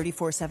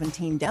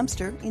 3417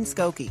 Dempster in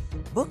Skokie.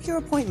 Book your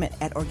appointment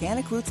at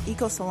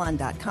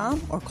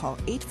organicrootsecosalon.com or call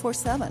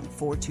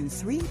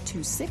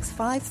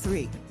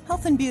 847-423-2653.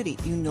 Health and beauty,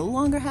 you no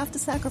longer have to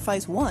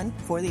sacrifice one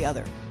for the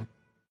other.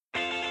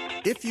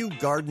 If you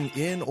garden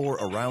in or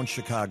around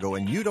Chicago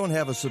and you don't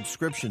have a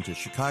subscription to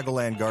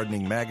Chicagoland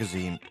Gardening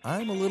Magazine,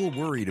 I'm a little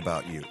worried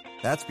about you.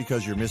 That's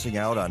because you're missing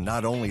out on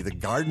not only the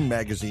garden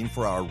magazine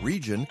for our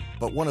region,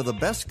 but one of the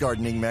best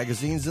gardening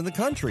magazines in the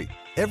country.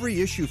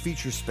 Every issue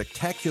features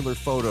spectacular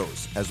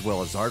photos, as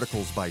well as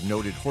articles by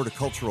noted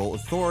horticultural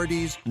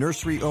authorities,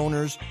 nursery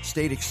owners,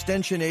 state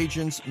extension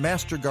agents,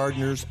 master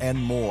gardeners,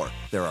 and more.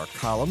 There are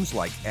columns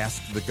like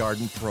Ask the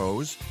Garden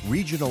Pros,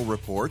 regional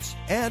reports,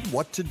 and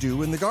what to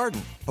do in the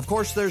garden. Of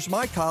course, there's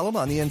my column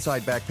on the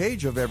inside back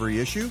page of every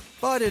issue,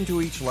 but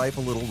into each life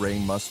a little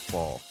rain must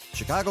fall.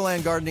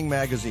 Chicagoland Gardening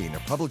Magazine, a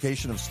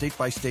publication of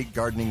state-by-state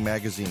gardening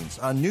magazines,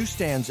 on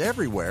newsstands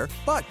everywhere,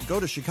 but go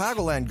to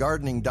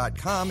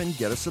chicagolandgardening.com and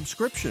get a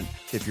subscription.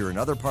 If you're in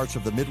other parts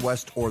of the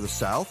Midwest or the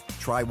South,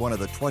 try one of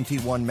the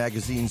 21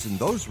 magazines in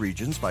those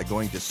regions by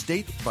going to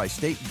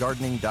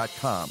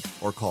statebystategardening.com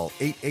or call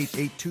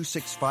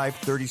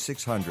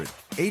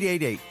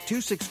 888-265-3600,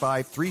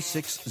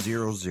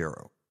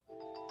 888-265-3600.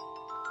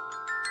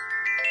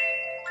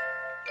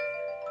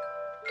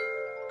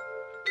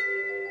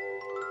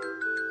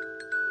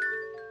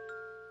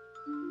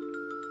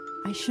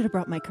 I should have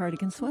brought my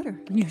cardigan sweater.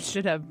 You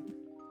should have.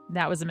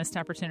 That was a missed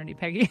opportunity,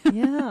 Peggy.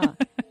 Yeah.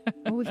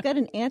 Well, we've got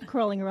an ant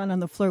crawling around on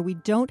the floor. We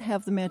don't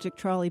have the magic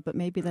trolley, but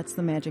maybe that's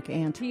the magic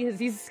ant. He is.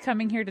 He's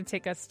coming here to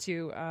take us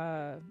to,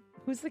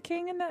 who's the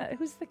king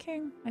who's the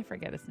king? I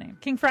forget his name.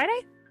 King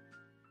Friday?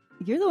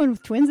 You're the one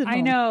with twins at home.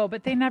 I know,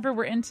 but they never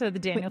were into the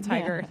Daniel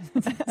Tiger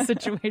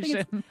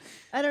situation.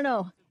 I don't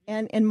know.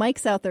 And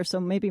Mike's out there,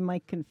 so maybe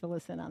Mike can fill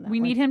us in on that. We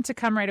need him to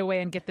come right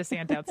away and get this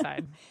ant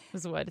outside.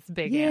 Is what it's a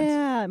big ant.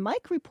 Yeah,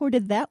 Mike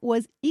reported that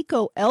was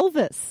Eco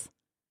Elvis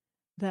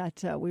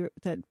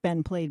that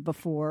Ben played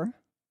before.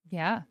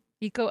 Yeah,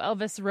 Eco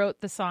Elvis wrote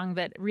the song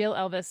that Real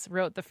Elvis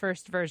wrote the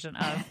first version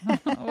of.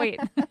 Wait,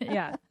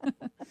 yeah.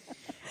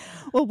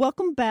 Well,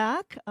 welcome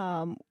back.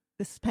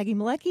 This is Peggy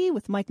Malecki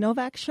with Mike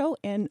Novak Show,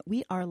 and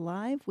we are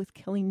live with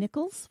Kelly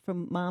Nichols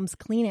from Mom's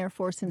Clean Air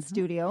Force in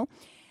studio.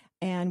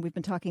 And we've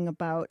been talking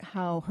about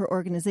how her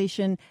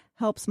organization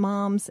helps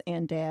moms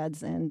and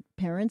dads and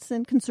parents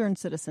and concerned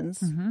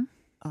citizens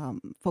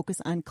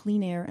focus on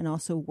clean air and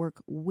also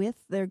work with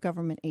their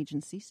government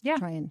agencies to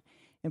try and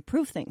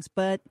improve things.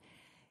 But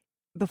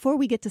before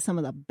we get to some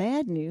of the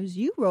bad news,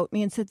 you wrote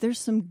me and said there's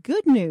some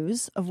good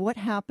news of what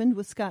happened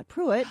with Scott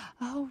Pruitt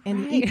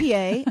and the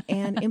EPA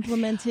and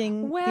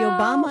implementing the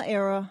Obama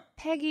era.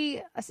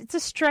 Peggy, it's a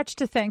stretch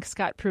to thank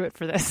Scott Pruitt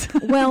for this.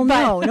 Well,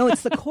 no,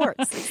 it's the courts.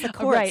 It's the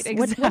courts. Right,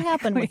 exactly. What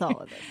happened with all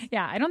of this?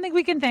 Yeah, I don't think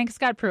we can thank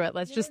Scott Pruitt.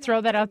 Let's just throw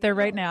that out there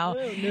right now.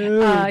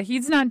 No.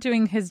 He's not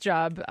doing his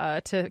job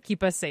to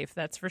keep us safe,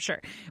 that's for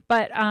sure.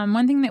 But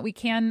one thing that we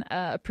can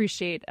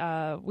appreciate,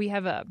 we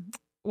have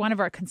one of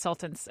our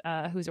consultants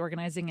who's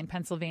organizing in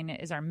Pennsylvania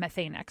is our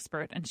methane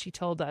expert, and she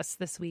told us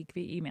this week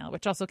via email,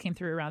 which also came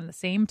through around the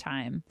same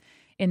time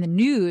in the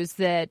news,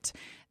 that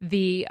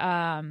the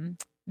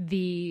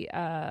the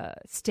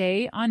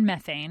stay on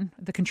methane,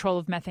 the control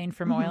of methane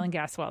from oil and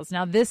gas wells.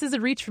 Now, this is a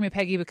reach for me,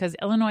 Peggy, because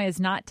Illinois is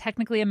not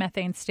technically a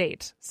methane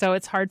state. So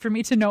it's hard for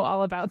me to know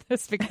all about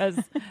this because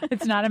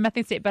it's not a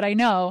methane state. But I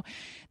know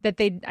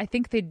that I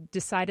think they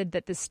decided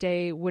that the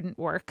stay wouldn't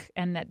work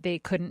and that they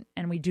couldn't.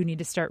 And we do need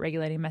to start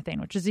regulating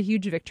methane, which is a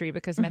huge victory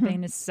because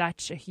methane is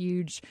such a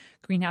huge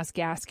greenhouse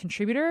gas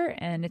contributor.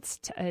 And it's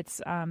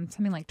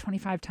something like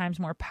 25 times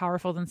more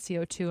powerful than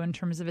CO2 in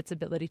terms of its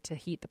ability to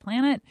heat the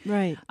planet.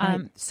 Right.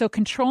 So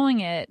controlling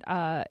it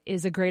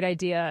is a great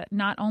idea,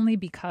 not only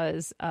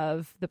because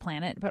of the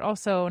planet, but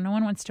also no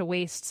one wants to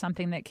waste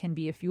something that can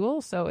be a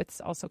fuel. So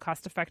it's also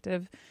cost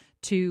effective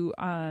to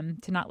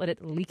not let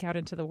it leak out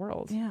into the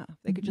world. Yeah,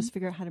 they could just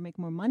figure out how to make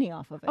more money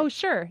off of it. Oh,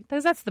 sure.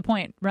 That's the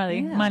point, really.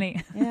 Yeah.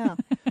 Money. Yeah.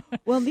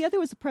 Well, the other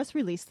was a press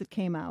release that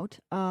came out,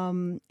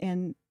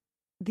 and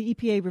the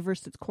EPA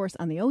reversed its course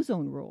on the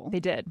ozone rule. They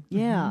did.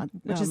 Yeah.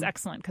 Which is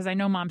excellent because I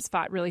know moms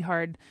fought really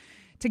hard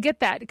to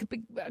get that,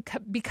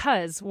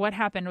 because what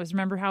happened was,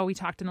 remember how we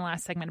talked in the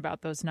last segment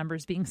about those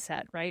numbers being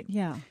set, right?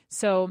 Yeah.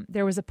 So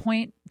there was a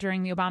point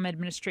during the Obama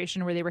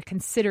administration where they were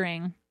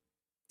considering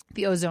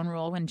the ozone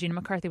rule when Gina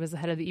McCarthy was the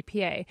head of the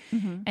EPA.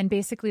 And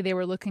basically they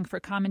were looking for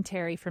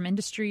commentary from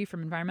industry,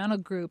 from environmental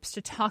groups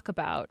to talk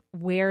about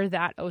where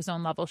that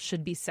ozone level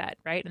should be set,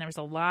 right? And there was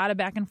a lot of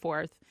back and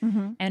forth.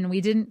 And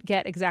we didn't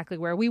get exactly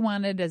where we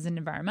wanted as an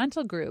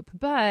environmental group,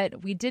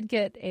 but we did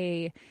get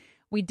a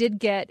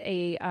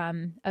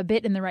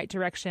bit in the right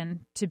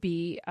direction to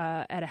be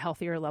at a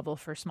healthier level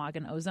for smog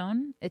and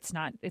ozone. It's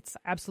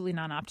absolutely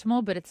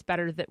non-optimal, but it's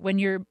better that when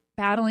you're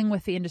battling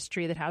with the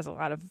industry that has a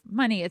lot of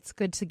money, it's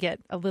good to get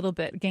a little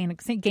bit,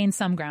 gain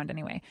some ground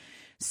anyway.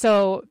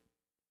 So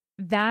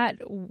that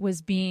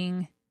was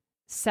being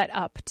set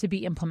up to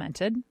be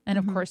implemented. And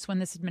of course, when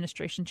this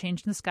administration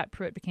changed and Scott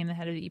Pruitt became the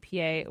head of the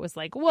EPA, it was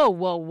like,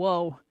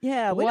 whoa.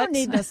 Yeah, we don't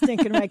need no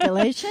stinking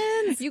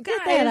regulations. You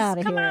Get guys, that out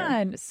of come here.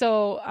 on.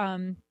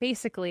 So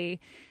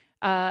basically,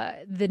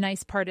 the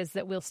nice part is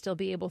that we'll still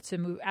be able to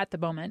move, at the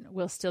moment,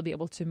 we'll still be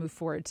able to move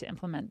forward to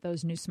implement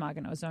those new smog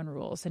and ozone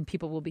rules, and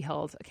people will be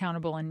held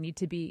accountable and need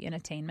to be in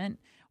attainment,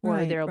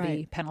 or there will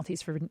be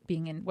penalties for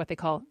being in what they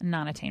call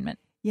non-attainment.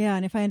 Yeah,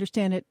 and if I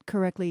understand it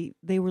correctly,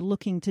 they were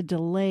looking to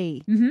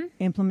delay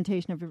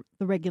implementation of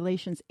the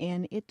regulations,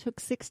 and it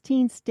took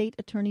 16 state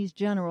attorneys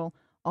general,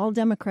 all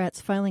Democrats,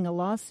 filing a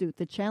lawsuit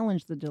that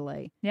challenged the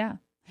delay. Yeah.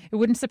 It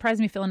wouldn't surprise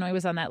me if Illinois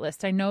was on that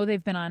list. I know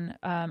they've been on,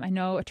 I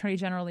know Attorney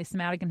General Lisa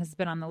Madigan has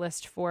been on the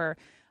list for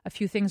a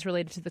few things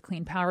related to the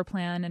Clean Power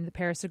Plan and the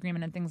Paris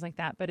Agreement and things like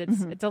that. But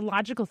it's a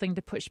logical thing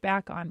to push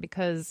back on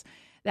because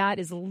that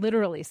is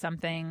literally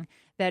something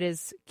that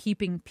is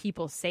keeping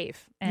people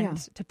safe. And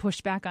to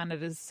push back on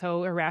it is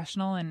so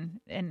irrational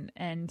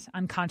and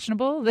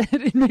unconscionable that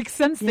it makes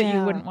sense that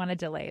you wouldn't want to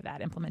delay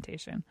that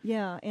implementation.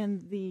 Yeah,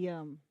 and the...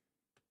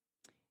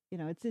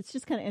 it's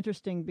just kind of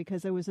interesting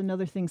because there was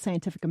another thing.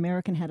 Scientific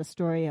American had a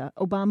story.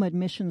 Obama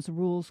emissions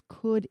rules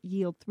could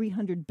yield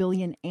 $300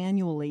 billion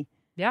annually.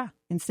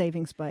 In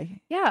savings by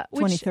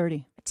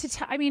 2030.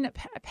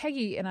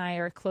 Peggy and I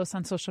are close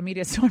on social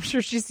media, so I'm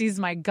sure she sees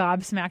my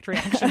gobsmacked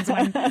reactions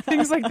when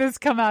things like this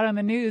come out on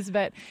the news.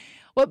 But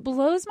what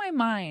blows my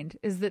mind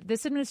is that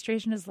this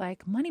administration is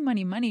like, money,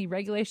 money, money,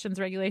 regulations,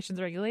 regulations,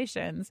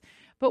 regulations.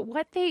 But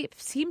what they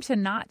seem to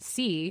not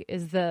see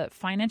is the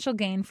financial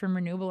gain from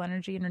renewable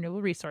energy and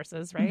renewable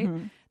resources, right?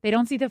 They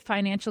don't see the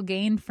financial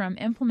gain from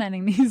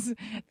implementing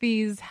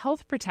these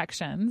health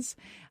protections.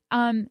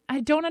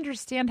 I don't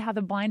understand how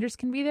the blinders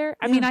can be there.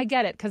 I mean, I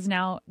get it because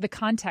now the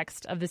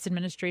context of this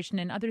administration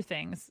and other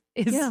things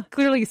is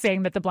clearly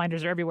saying that the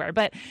blinders are everywhere.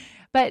 But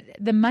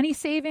the money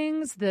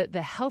savings,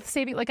 the health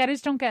saving, I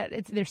just don't get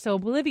it. They're so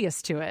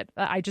oblivious to it.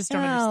 I just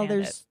don't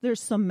understand it.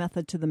 There's some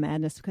method to the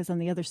madness because on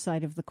the other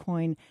side of the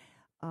coin,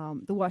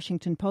 the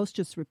Washington Post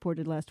just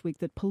reported last week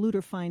that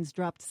polluter fines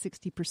dropped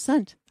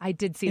 60%. I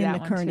did see in that the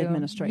one current too.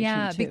 administration.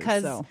 Yeah, too,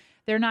 because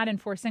they're not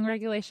enforcing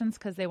regulations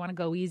because they want to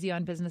go easy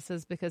on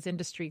businesses because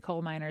industry,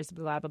 coal miners,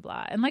 blah, blah,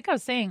 blah. And like I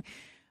was saying,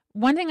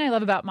 one thing I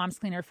love about Moms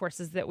Clean Air Force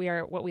is that we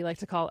are what we like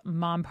to call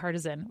mom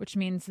partisan, which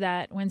means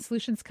that when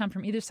solutions come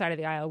from either side of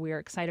the aisle, we are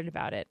excited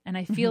about it. And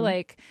I feel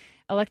like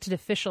elected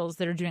officials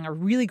that are doing a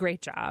really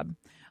great job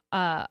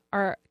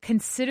are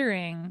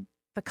considering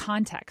the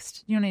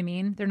context. You know what I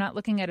mean? They're not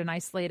looking at an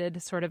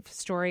isolated sort of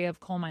story of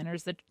coal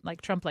miners that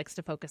like Trump likes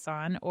to focus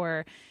on,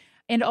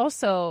 and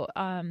also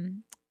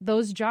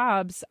those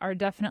jobs are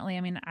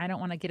definitely, I don't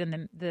want to get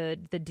in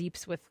the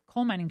deeps with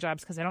coal mining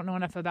jobs because I don't know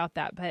enough about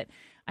that, but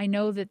I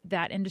know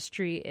that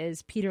industry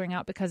is petering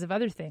out because of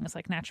other things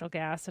like natural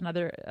gas and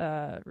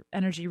other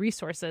energy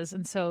resources.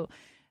 And so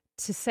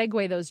to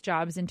segue those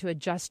jobs into a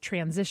just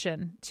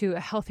transition to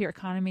a healthier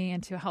economy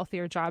and to a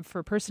healthier job for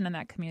a person in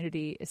that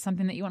community is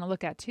something that you want to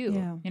look at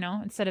too,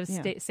 instead of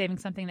saving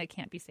something that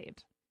can't be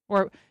saved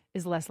or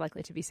is less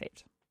likely to be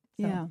saved.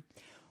 So. Yeah.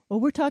 Well,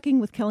 we're talking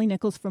with Kelly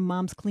Nichols from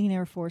Moms Clean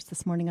Air Force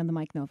this morning on the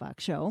Mike Novak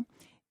Show.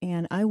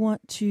 And I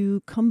want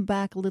to come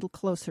back a little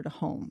closer to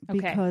home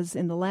because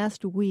in the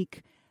last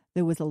week,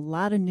 there was a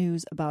lot of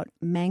news about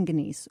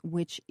manganese,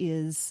 which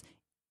is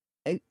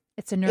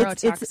It's a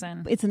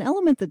neurotoxin. It's an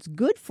element that's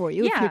good for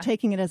you if Yeah. you're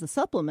taking it as a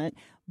supplement,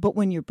 but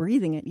when you're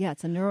breathing it,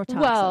 it's a neurotoxin.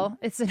 Well,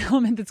 it's an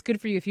element that's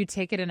good for you if you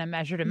take it in a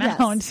measured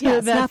amount.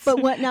 Yes,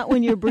 not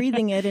when you're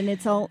breathing it and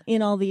it's all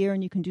in all the air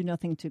and you can do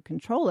nothing to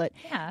control it.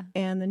 Yeah.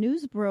 And the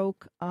news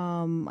broke,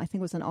 I think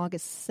it was on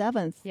August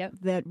 7th,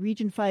 that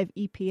Region 5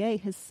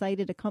 EPA has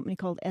cited a company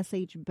called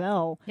SH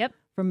Bell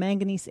for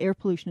manganese air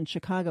pollution in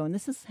Chicago. And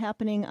this is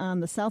happening on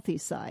the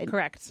southeast side.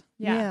 Correct.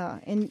 Yeah.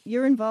 And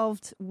you're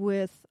involved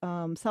with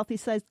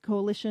Southeast Side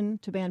Coalition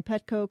to Ban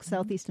Pet Coke,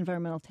 Southeast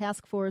Environmental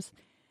Task Force,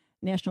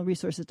 National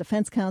Resources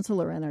Defense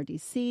Council, or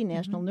NRDC,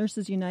 National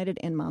Nurses United,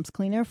 and Moms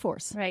Clean Air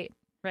Force. Right.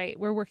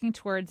 We're working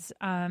towards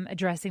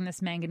addressing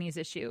this manganese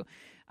issue.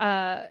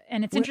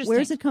 And it's interesting.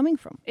 Where is it coming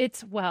from?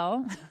 It's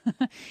coming.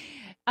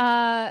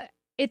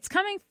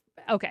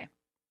 Okay.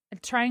 I'm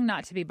trying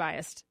not to be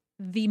biased.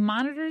 The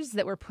monitors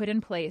that were put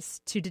in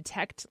place to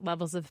detect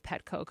levels of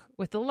pet coke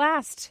with the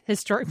last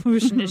historic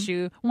pollution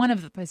issue, one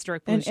of the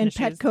historic pollution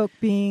issues. And pet coke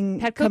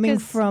coming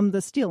from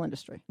the steel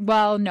industry.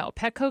 Well, no.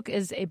 Pet coke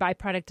is a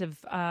byproduct of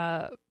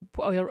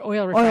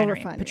oil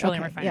refinery,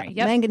 petroleum refinery. Yeah.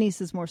 Yep.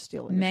 Manganese is more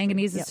steel industry.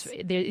 Manganese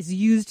is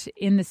used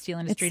in the steel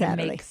industry to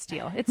make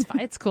steel. It's fine.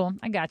 It's cool.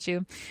 I got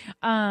you.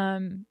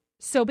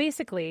 So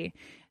basically,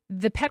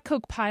 the pet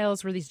coke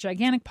piles were these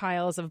gigantic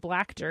piles of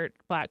black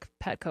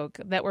pet coke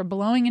that were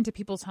blowing into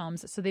people's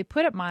homes. So they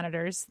put up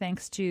monitors,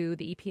 thanks to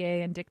the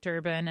EPA and Dick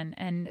Durbin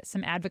and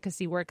some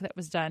advocacy work that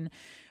was done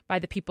by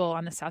the people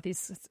on the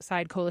Southeast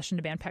Side Coalition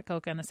to Ban Pet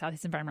Coke and the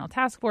Southeast Environmental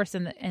Task Force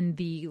and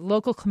the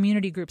local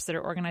community groups that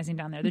are organizing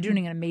down there. They're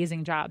doing an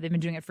amazing job. They've been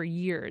doing it for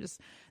years.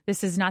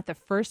 This is not the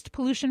first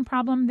pollution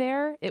problem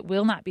there. It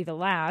will not be the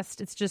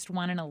last. It's just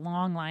one in a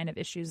long line of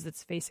issues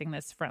that's facing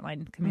this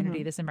frontline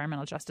community, this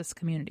environmental justice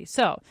community.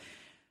 So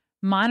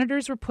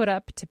monitors were put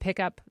up to pick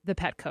up the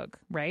pet coke,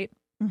 right?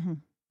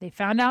 They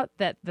found out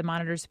that the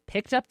monitors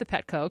picked up the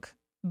pet coke,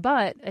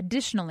 but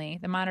additionally,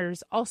 the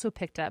monitors also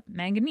picked up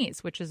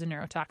manganese, which is a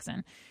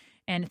neurotoxin.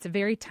 And it's a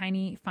very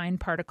tiny, fine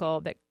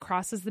particle that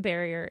crosses the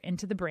barrier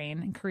into the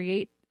brain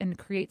and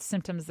creates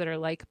symptoms that are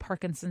like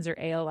Parkinson's or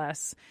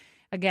ALS.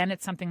 Again,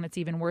 it's something that's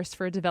even worse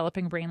for a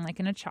developing brain, like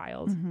in a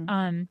child.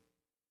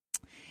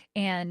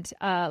 And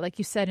like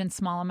you said, in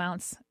small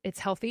amounts, it's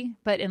healthy,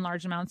 but in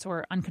large amounts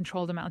or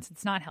uncontrolled amounts,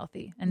 it's not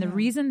healthy. And the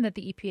reason that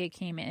the EPA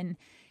came in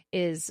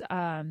is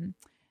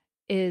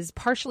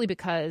partially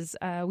because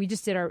we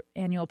just did our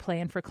annual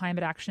plan for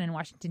climate action in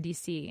Washington,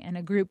 D.C., and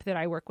a group that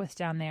I work with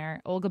down there,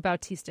 Olga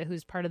Bautista,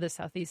 who's part of the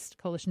Southeast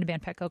Coalition to Ban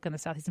Pet Coke and the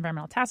Southeast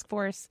Environmental Task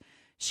Force.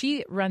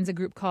 She runs a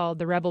group called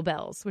the Rebel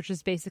Bells, which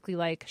is basically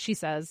like, she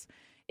says,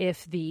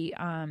 if the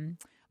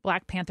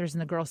Black Panthers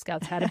and the Girl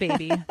Scouts had a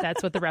baby,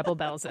 that's what the Rebel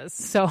Bells is.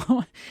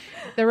 So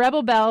the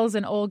Rebel Bells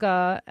and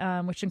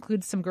Olga, which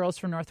includes some girls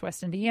from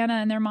Northwest Indiana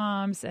and their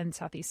moms and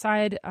Southeast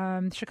Side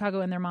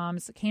Chicago and their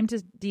moms, came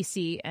to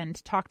D.C.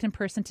 and talked in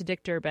person to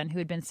Dick Durbin, who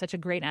had been such a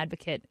great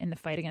advocate in the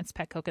fight against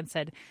pet coke, and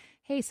said,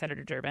 hey,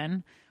 Senator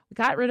Durbin, we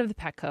got rid of the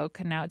pet coke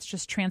and now it's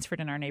just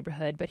transferred in our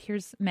neighborhood, but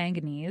here's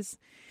manganese.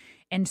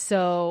 And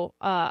so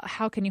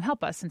how can you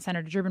help us? And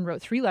Senator Durbin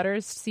wrote 3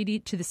 letters to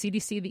the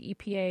CDC, the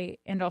EPA,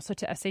 and also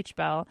to SH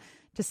Bell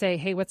to say,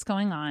 hey, what's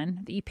going on?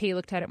 The EPA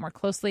looked at it more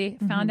closely,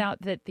 found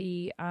out that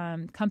the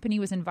company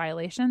was in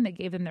violation. They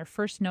gave them their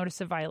first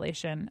notice of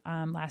violation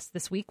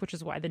this week, which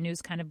is why the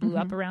news kind of blew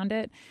up around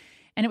it.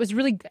 And it was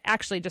really,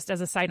 actually, just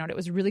as a side note, it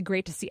was really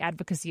great to see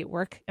advocacy at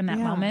work in that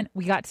moment.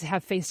 We got to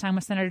have FaceTime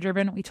with Senator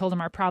Durbin. We told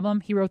him our problem.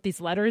 He wrote these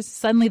letters.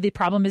 Suddenly the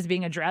problem is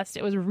being addressed.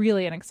 It was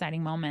really an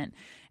exciting moment.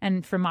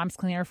 And for Moms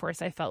Clean Air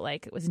Force, I felt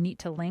like it was neat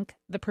to link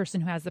the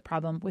person who has the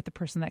problem with the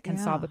person that can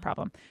solve the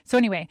problem. So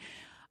anyway,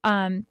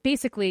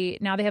 basically,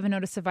 now they have a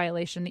notice of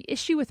violation. The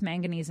issue with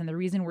manganese and the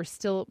reason we're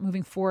still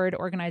moving forward,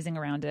 organizing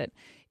around it,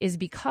 is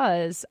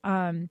because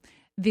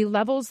the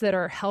levels that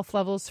are health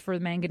levels for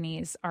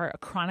manganese are a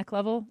chronic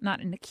level,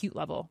 not an acute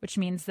level, which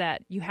means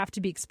that you have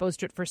to be exposed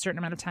to it for a certain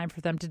amount of time for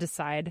them to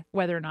decide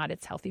whether or not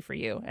it's healthy for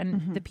you.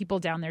 And the people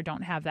down there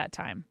don't have that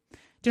time.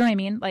 Do you know what I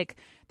mean? Like,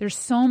 there's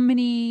so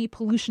many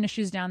pollution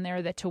issues down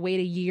there that to wait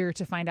a year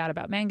to find out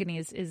about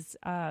manganese is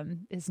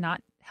not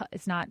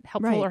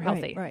helpful or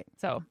healthy. Right.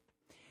 So,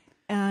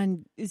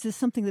 and is this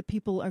something that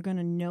people are going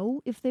to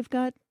know if they've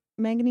got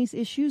manganese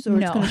issues, or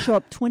it's going to show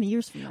up 20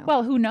 years from now?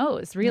 Well, who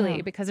knows,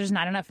 really, because there's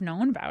not enough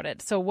known about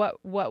it. So what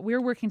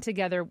we're working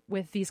together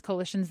with these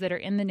coalitions that are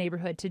in the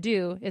neighborhood to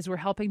do is we're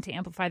helping to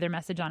amplify their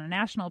message on a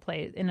national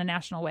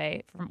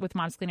way with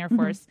Moms Clean Air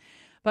Force.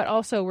 But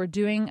also we're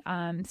doing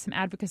some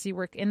advocacy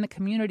work in the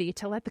community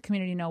to let the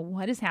community know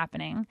what is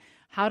happening,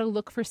 how to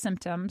look for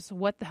symptoms,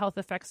 what the health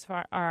effects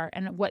are,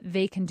 and what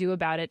they can do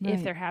about it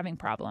if they're having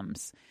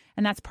problems.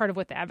 And that's part of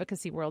what the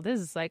advocacy world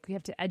is like, we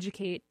have to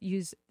educate,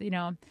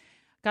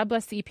 God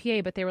bless the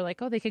EPA, but they were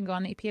like, oh, they can go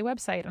on the EPA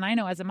website. And I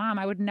know as a mom,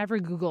 I would never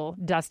Google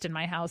dust in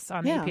my house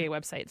on the EPA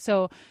website.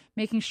 So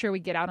making sure we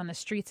get out on the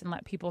streets and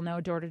let people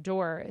know door to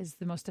door is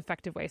the most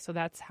effective way. So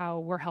that's how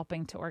we're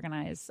helping to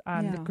organize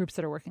the groups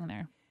that are working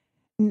there.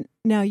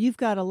 Now, you've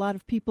got a lot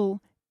of people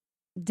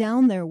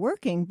down there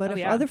working, but Oh, if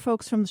yeah. other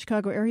folks from the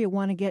Chicago area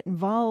want to get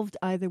involved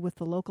either with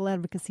the local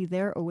advocacy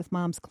there or with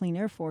Mom's Clean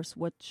Air Force,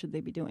 what should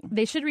they be doing?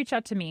 They should reach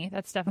out to me.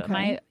 That's definitely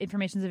Okay. my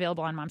information is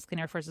available on Mom's Clean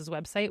Air Force's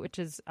website, which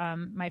is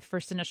my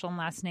first initial and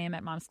last name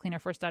at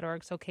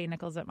momscleanairforce.org. So Kelly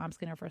Nichols at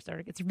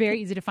momscleanairforce.org. It's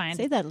very easy to find.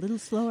 Say that a little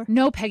slower.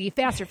 No, Peggy,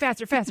 faster.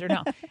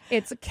 No,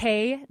 it's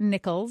K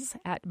Nichols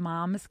at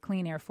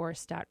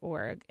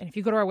momscleanairforce.org. And if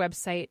you go to our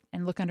website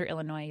and look under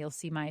Illinois, you'll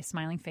see my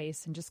smiling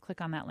face, and just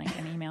click on that link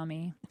and email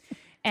me.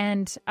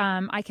 And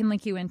I can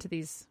link you into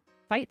these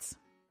fights.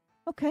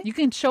 Okay. You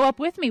can show up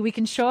with me. We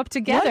can show up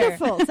together.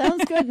 Wonderful.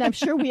 Sounds good. And I'm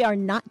sure we are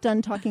not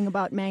done talking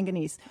about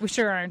manganese. We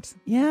sure aren't.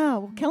 Yeah.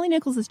 Well, Kelly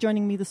Nichols is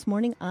joining me this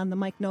morning on the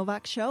Mike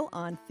Novak Show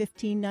on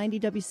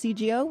 1590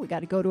 WCGO. We got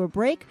to go to a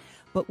break,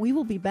 but we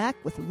will be back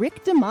with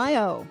Rick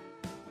DiMaio.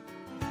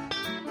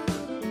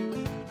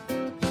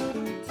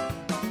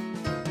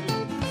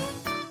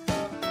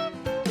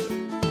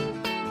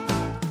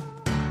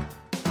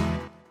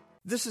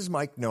 This is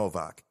Mike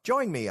Novak.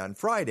 Join me on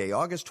Friday,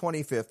 August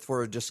 25th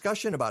for a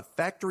discussion about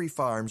factory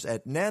farms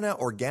at Nana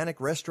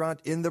Organic Restaurant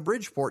in the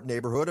Bridgeport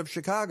neighborhood of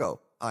Chicago.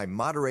 I'm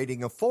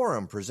moderating a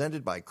forum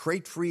presented by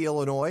Crate Free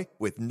Illinois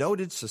with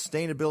noted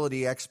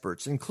sustainability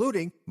experts,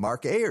 including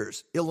Mark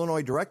Ayers,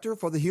 Illinois Director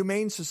for the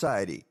Humane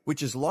Society,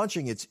 which is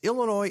launching its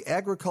Illinois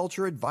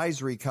Agriculture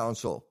Advisory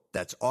Council.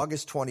 That's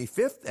August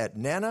 25th at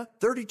Nana,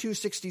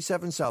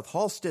 3267 South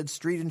Halsted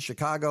Street in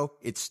Chicago.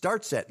 It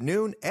starts at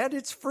noon and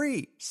it's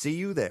free. See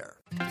you there.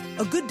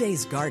 A good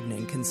day's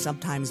gardening can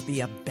sometimes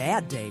be a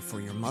bad day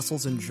for your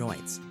muscles and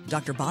joints.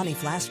 Dr. Bonnie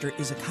Flaster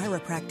is a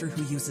chiropractor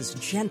who uses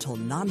gentle,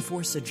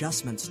 non-force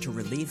adjustments to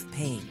relieve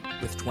pain.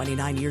 With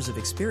 29 years of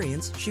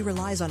experience, she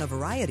relies on a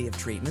variety of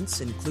treatments,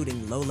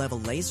 including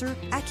low-level laser,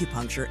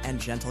 acupuncture, and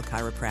gentle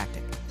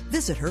chiropractic.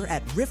 Visit her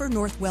at River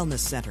North Wellness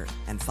Center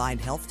and find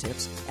health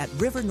tips at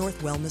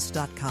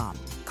rivernorthwellness.com.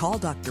 Call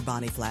Dr.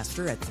 Bonnie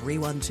Flaster at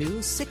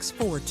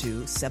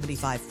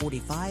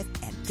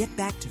 312-642-7545 and get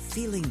back to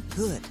feeling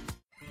good.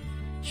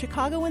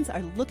 Chicagoans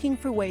are looking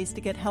for ways to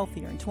get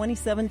healthier in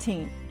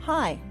 2017.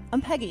 Hi,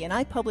 I'm Peggy, and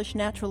I publish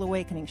Natural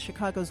Awakening,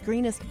 Chicago's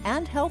greenest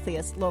and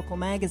healthiest local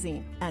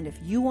magazine. And if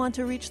you want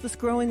to reach this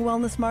growing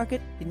wellness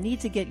market, you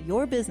need to get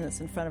your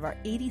business in front of our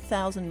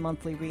 80,000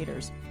 monthly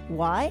readers.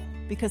 Why?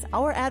 Because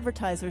our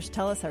advertisers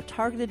tell us our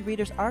targeted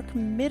readers are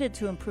committed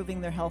to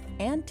improving their health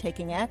and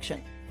taking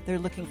action. They're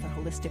looking for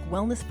holistic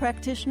wellness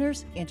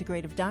practitioners,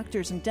 integrative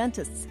doctors and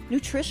dentists,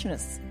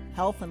 nutritionists,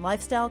 health and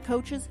lifestyle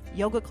coaches,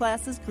 yoga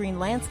classes, green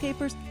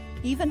landscapers,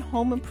 even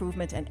home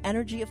improvement and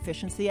energy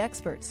efficiency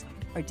experts.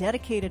 Our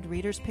dedicated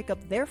readers pick up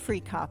their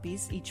free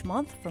copies each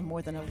month from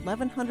more than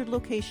 1,100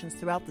 locations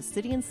throughout the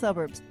city and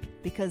suburbs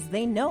because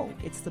they know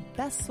it's the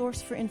best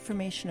source for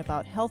information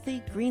about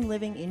healthy, green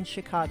living in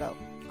Chicago.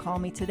 Call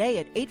me today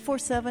at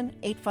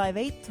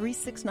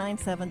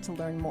 847-858-3697 to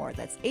learn more.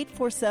 That's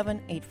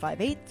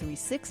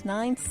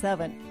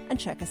 847-858-3697. And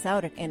check us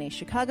out at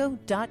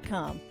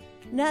nachicago.com.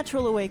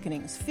 Natural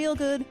Awakenings. Feel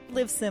good,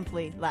 live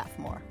simply, laugh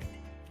more.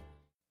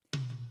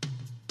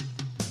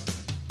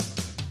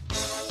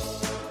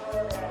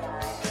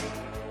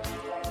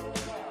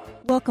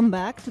 Welcome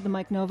back to the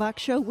Mike Novak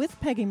Show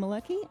with Peggy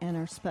Malecki and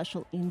our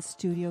special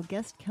in-studio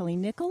guest, Kelly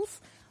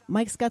Nichols.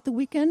 Mike's got the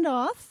weekend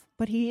off,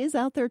 but he is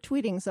out there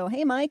tweeting. So,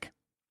 hey, Mike.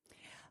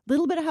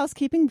 Little bit of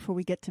housekeeping before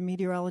we get to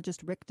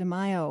meteorologist Rick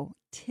DiMaio.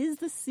 'Tis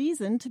the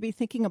season to be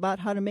thinking about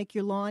how to make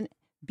your lawn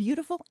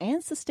beautiful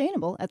and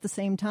sustainable at the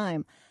same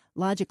time.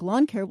 Logic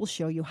Lawn Care will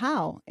show you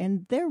how,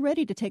 and they're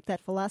ready to take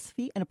that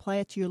philosophy and apply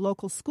it to your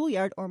local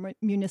schoolyard or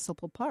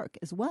municipal park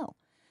as well.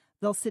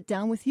 They'll sit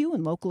down with you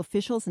and local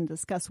officials and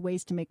discuss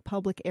ways to make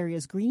public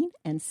areas green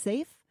and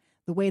safe,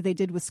 the way they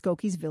did with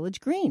Skokie's Village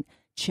Green.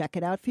 Check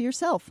it out for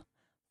yourself.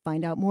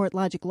 Find out more at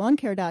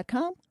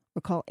logiclawncare.com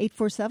or call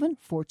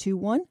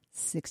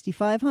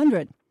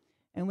 847-421-6500.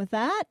 And with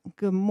that,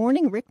 good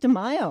morning, Rick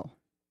DiMaio.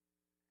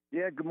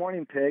 Yeah, good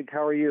morning, Peg.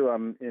 How are you?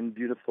 I'm in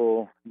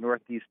beautiful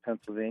northeast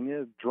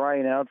Pennsylvania,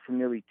 drying out from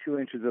nearly 2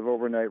 inches of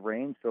overnight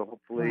rain. So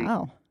hopefully,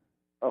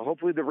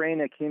 hopefully the rain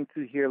that came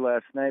through here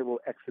last night will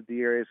exit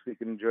the area so we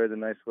can enjoy the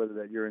nice weather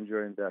that you're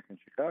enjoying back in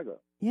Chicago.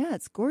 Yeah,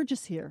 it's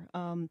gorgeous here.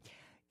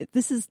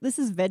 This is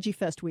Veggie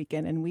Fest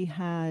weekend, and we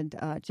had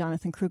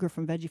Jonathan Kruger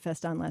from Veggie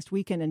Fest on last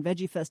weekend. And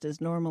Veggie Fest is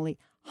normally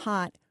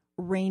hot,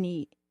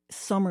 rainy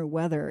summer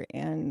weather,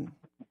 and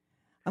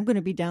I'm going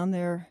to be down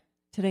there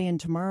today and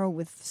tomorrow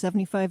with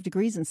 75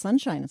 degrees and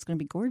sunshine. It's going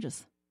to be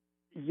gorgeous.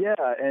 Yeah,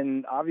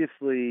 and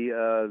obviously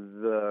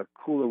the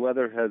cooler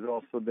weather has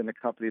also been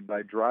accompanied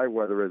by dry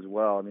weather as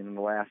well. I mean, in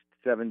the last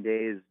 7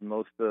 days,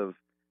 most of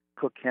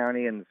Cook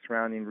County and the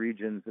surrounding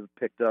regions have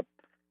picked up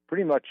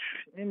pretty much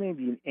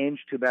maybe an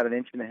inch to about an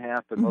inch and a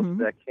half, but most of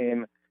that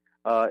came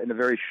in a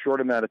very short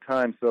amount of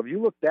time. So if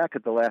you look back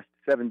at the last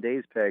 7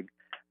 days, Peg,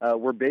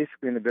 we're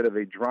basically in a bit of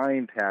a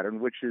drying pattern,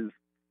 which is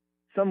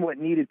somewhat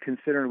needed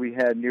considering we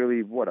had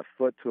nearly, a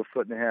foot to a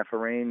foot and a half of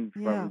rain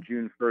from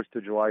June 1st to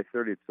July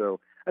 30th.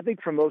 So I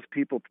think for most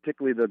people,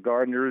 particularly the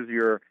gardeners,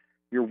 your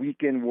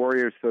weekend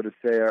warriors, so to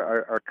say,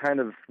 are kind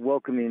of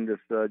welcoming this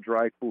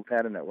dry, cool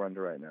pattern that we're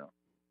under right now.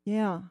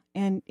 Yeah,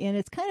 and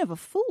it's kind of a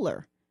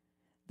fooler,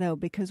 though,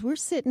 because we're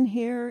sitting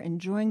here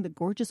enjoying the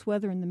gorgeous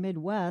weather in the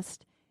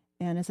Midwest.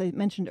 And as I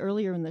mentioned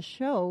earlier in the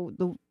show,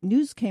 the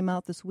news came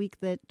out this week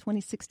that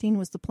 2016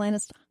 was the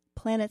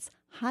planet's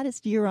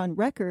hottest year on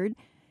record.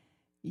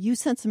 You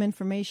sent some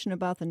information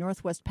about the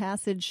Northwest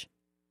Passage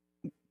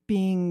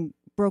being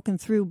broken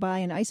through by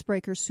an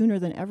icebreaker sooner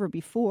than ever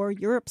before.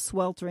 Europe's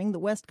sweltering, the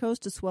West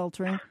Coast is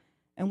sweltering,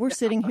 and we're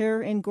sitting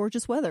here in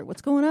gorgeous weather.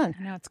 What's going on?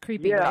 I know, it's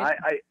creepy, Yeah,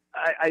 right?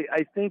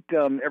 I think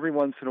every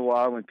once in a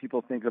while when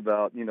people think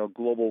about,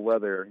 global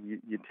weather,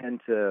 you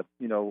tend to,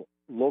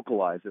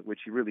 localize it, which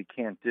you really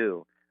can't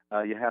do.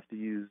 You have to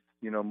use,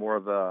 more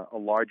of a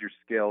larger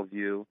scale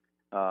view.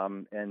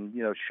 And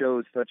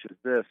shows such as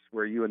this,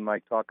 where you and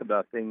Mike talk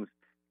about things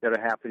that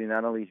are happening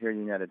not only here in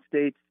the United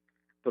States,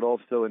 but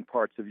also in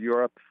parts of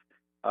Europe,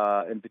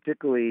 and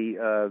particularly,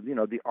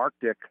 the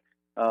Arctic,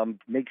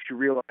 makes you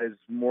realize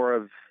more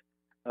of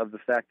the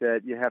fact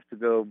that you have to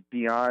go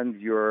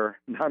beyond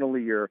not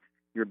only your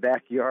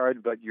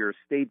backyard, but your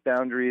state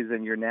boundaries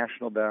and your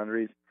national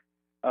boundaries,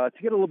 to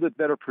get a little bit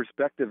better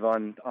perspective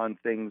on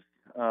things,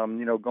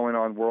 going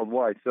on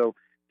worldwide. So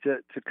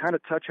to kind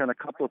of touch on a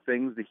couple of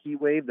things, the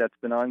heat wave that's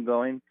been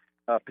ongoing,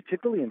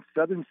 particularly in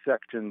southern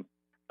sections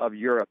of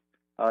Europe,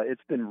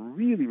 it's been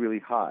really, really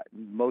hot.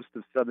 Most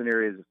of southern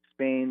areas of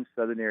Spain,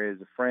 southern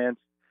areas of France,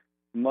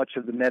 much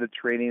of the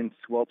Mediterranean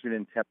sweltering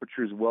in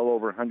temperatures well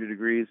over 100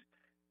 degrees.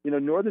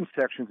 Northern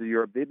sections of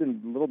Europe, they've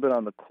been a little bit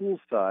on the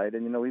cool side.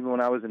 And, even when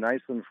I was in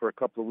Iceland for a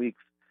couple of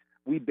weeks,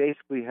 we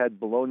basically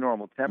had below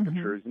normal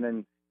temperatures. Mm-hmm.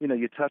 And then,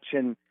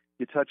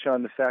 you touch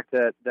on the fact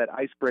that that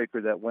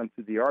icebreaker that went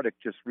through the Arctic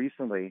just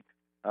recently,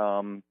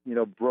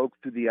 broke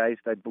through the ice.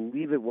 I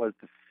believe it was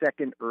the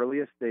second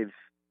earliest they've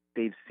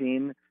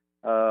seen,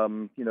 be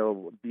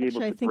able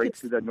to break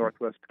through that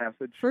Northwest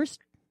Passage.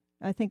 First,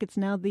 I think it's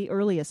now the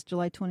earliest,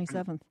 July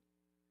 27th.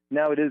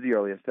 Now it is the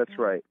earliest. That's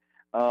right.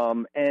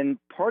 And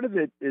part of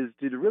it is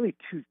due to really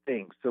two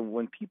things. So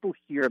when people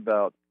hear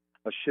about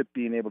a ship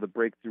being able to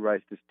break through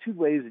ice, there's two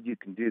ways that you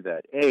can do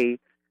that. A,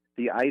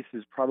 the ice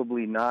is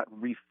probably not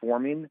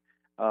reforming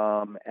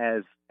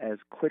as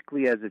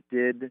quickly as it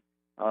did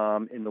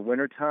in the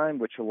wintertime,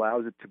 which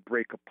allows it to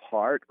break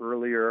apart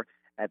earlier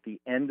at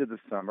the end of the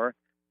summer.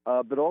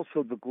 But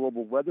also the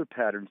global weather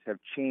patterns have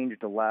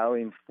changed,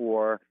 allowing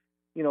for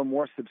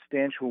more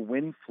substantial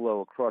wind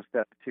flow across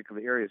that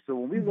particular area. So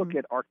when we mm-hmm. look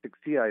at Arctic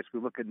sea ice, we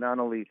look at not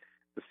only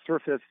the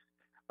surface,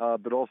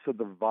 but also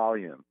the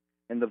volume.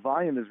 And the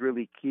volume is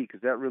really key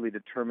because that really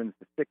determines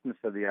the thickness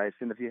of the ice.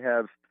 And if you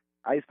have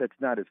ice that's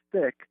not as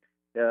thick,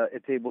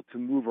 it's able to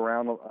move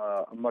around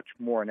much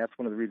more. And that's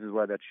one of the reasons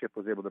why that ship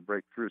was able to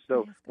break through.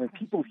 So when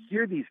people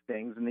hear these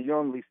things, and you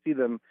only see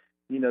them,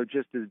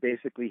 just as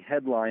basically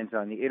headlines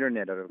on the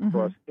internet or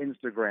across mm-hmm.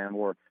 Instagram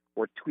or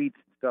tweets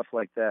and stuff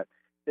like that,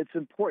 it's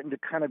important to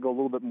kind of go a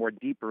little bit more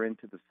deeper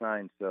into the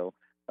science. So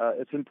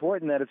it's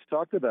important that it's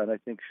talked about. I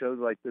think shows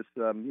like this,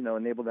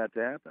 enable that to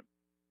happen.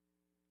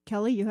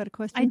 Kelly, you had a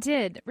question? I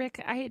did.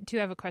 Rick, I do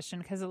have a question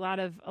because a lot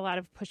of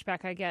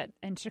pushback I get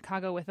in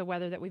Chicago with the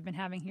weather that we've been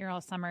having here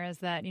all summer is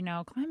that,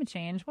 climate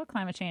change, what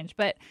climate change?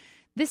 But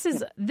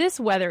this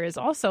weather is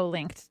also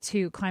linked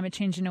to climate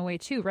change in a way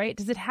too, right?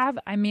 Does it have,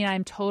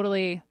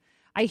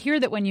 I hear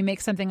that when you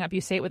make something up,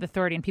 you say it with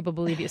authority and people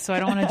believe you. So I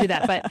don't want to do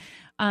that. But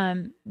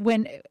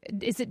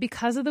is it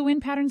because of the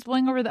wind patterns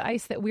blowing over the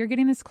ice that we're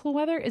getting this cool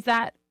weather? Is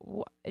that,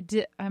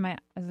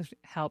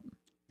 help?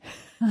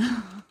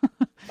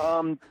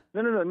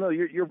 No.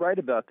 You're right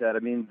about that. I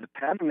mean, the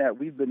pattern that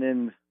we've been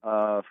in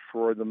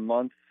for the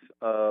months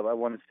of, I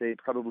want to say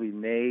probably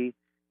May,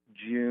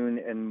 June,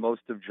 and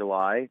most of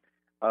July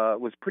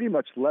was pretty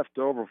much left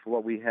over for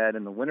what we had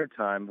in the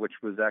wintertime,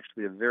 which was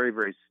actually a very,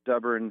 very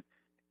stubborn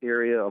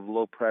area of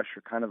low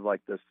pressure, kind of like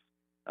this,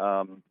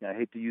 I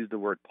hate to use the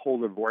word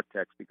polar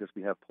vortex because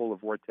we have polar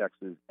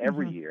vortexes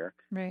every mm-hmm. year.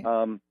 Right.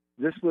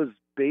 This was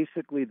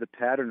basically the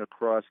pattern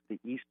across the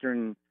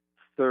eastern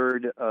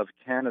third of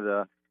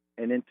Canada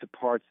and into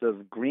parts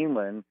of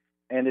Greenland,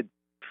 and it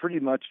pretty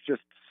much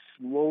just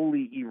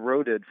slowly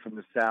eroded from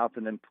the south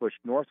and then pushed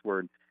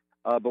northward.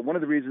 But one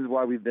of the reasons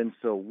why we've been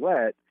so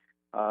wet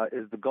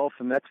is the Gulf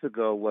of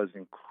Mexico was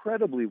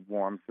incredibly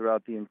warm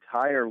throughout the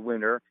entire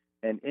winter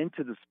and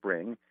into the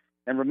spring.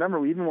 And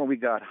remember, even when we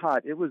got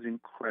hot, it was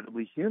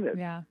incredibly humid.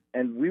 Yeah.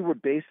 And we were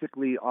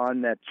basically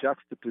on that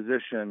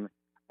juxtaposition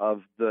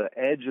of the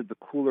edge of the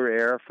cooler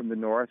air from the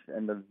north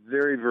and the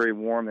very, very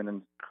warm and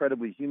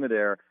incredibly humid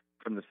air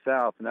from the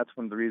south. And that's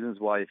one of the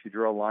reasons why, if you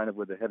draw a line of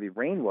where the heavy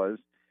rain was,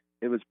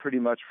 it was pretty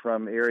much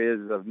from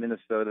areas of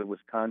Minnesota,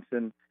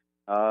 Wisconsin,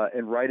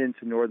 and right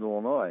into northern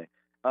Illinois.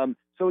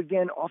 So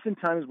again,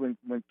 oftentimes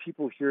when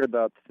people hear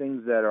about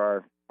things that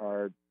are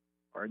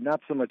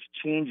not so much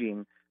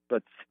changing,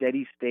 but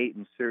steady state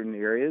in certain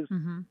areas,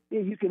 mm-hmm.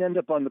 You can end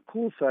up on the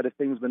cool side of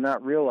things, but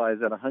not realize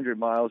that 100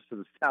 miles to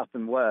the south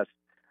and west,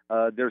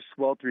 there's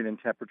sweltering in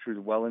temperatures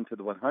well into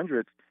the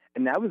 100s.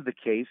 And that was the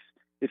case,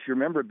 if you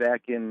remember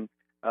back in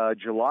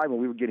July when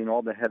we were getting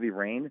all the heavy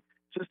rain.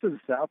 just to the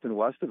south and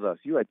west of us,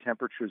 you had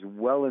temperatures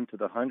well into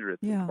the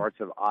hundreds in parts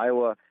of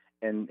Iowa,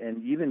 and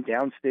even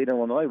downstate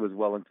Illinois was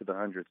well into the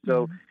hundreds.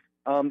 So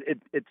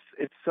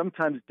it's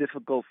sometimes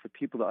difficult for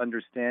people to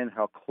understand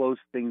how close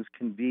things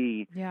can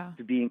be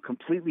to being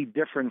completely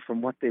different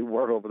from what they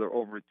were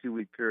over a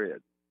 2-week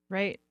period.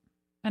 Right.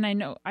 And I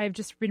know I've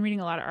just been reading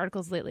a lot of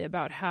articles lately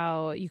about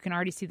how you can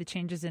already see the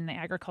changes in the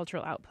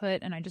agricultural output.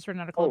 And I just read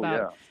an article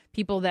about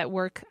people that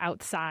work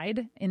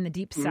outside in the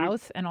deep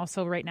south and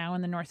also right now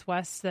in the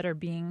Northwest that are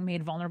being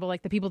made vulnerable,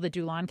 like the people that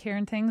do lawn care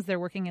and things. They're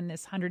working in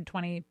this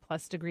 120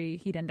 plus degree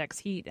heat index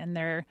heat, and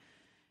they're,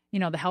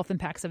 the health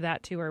impacts of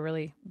that too are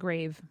really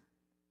grave.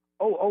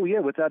 Oh yeah,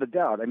 without a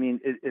doubt. I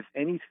mean, if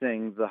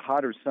anything, the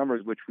hotter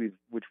summers, which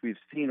we've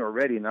seen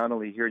already, not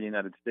only here in the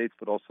United States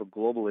but also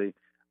globally,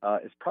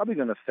 is probably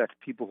going to affect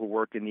people who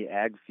work in the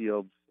ag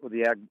fields, or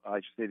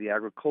the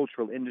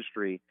agricultural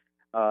industry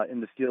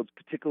in the fields,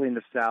 particularly in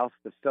the South,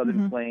 the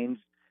Southern Plains,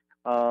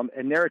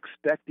 and they're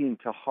expecting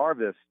to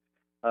harvest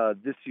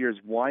this year's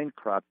wine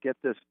crop. Get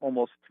this,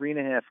 almost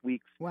 3.5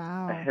 weeks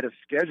ahead of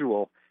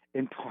schedule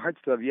in parts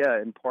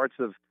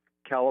of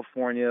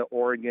California,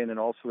 Oregon, and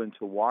also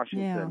into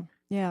Washington.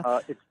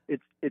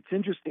 It's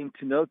interesting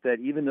to note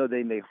that even though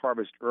they may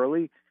harvest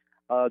early,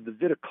 the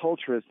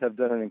viticulturists have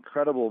done an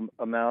incredible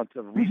amount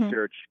of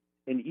research,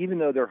 and even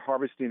though they're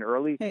harvesting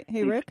early,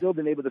 they've Rick? still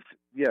been able to.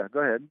 Go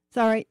ahead.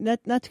 Sorry,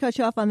 not to cut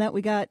you off on that.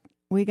 We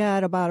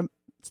got about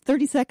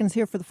 30 seconds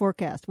here for the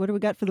forecast. What do we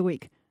got for the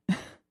week?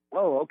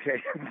 Oh, okay.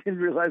 I didn't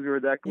realize we were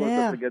that close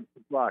up against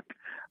the clock.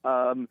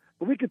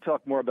 But we could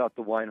talk more about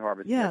the wine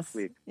harvest next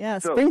week.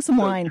 Yes, bring some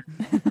wine.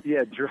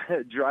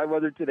 Dry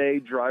weather today,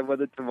 dry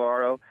weather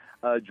tomorrow,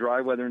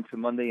 dry weather into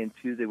Monday and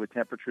Tuesday with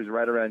temperatures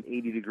right around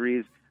 80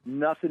 degrees.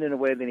 Nothing in the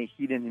way of any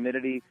heat and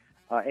humidity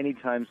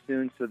anytime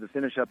soon. So to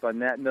finish up on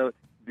that note,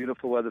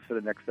 beautiful weather for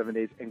the next 7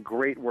 days, and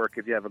great work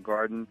if you have a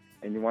garden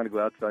and you want to go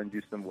outside and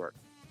do some work.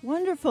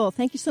 Wonderful.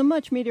 Thank you so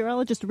much,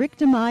 meteorologist Rick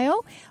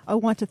DiMaio. I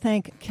want to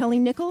thank Kelly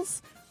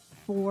Nichols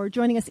for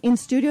joining us in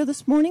studio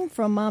this morning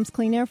from Mom's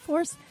Clean Air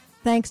Force.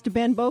 Thanks to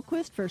Ben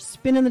Boquist for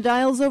spinning the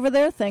dials over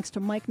there. Thanks to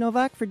Mike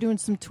Novak for doing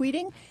some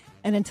tweeting.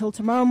 And until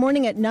tomorrow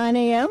morning at 9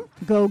 a.m.,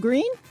 go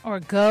green.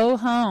 Or go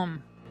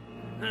home.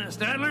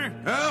 Stadler?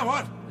 Yeah,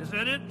 what? Is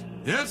that it?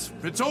 Yes,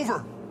 it's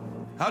over.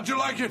 How'd you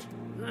like it?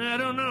 I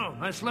don't know.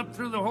 I slept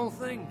through the whole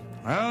thing.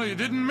 Well, you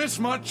didn't miss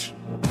much.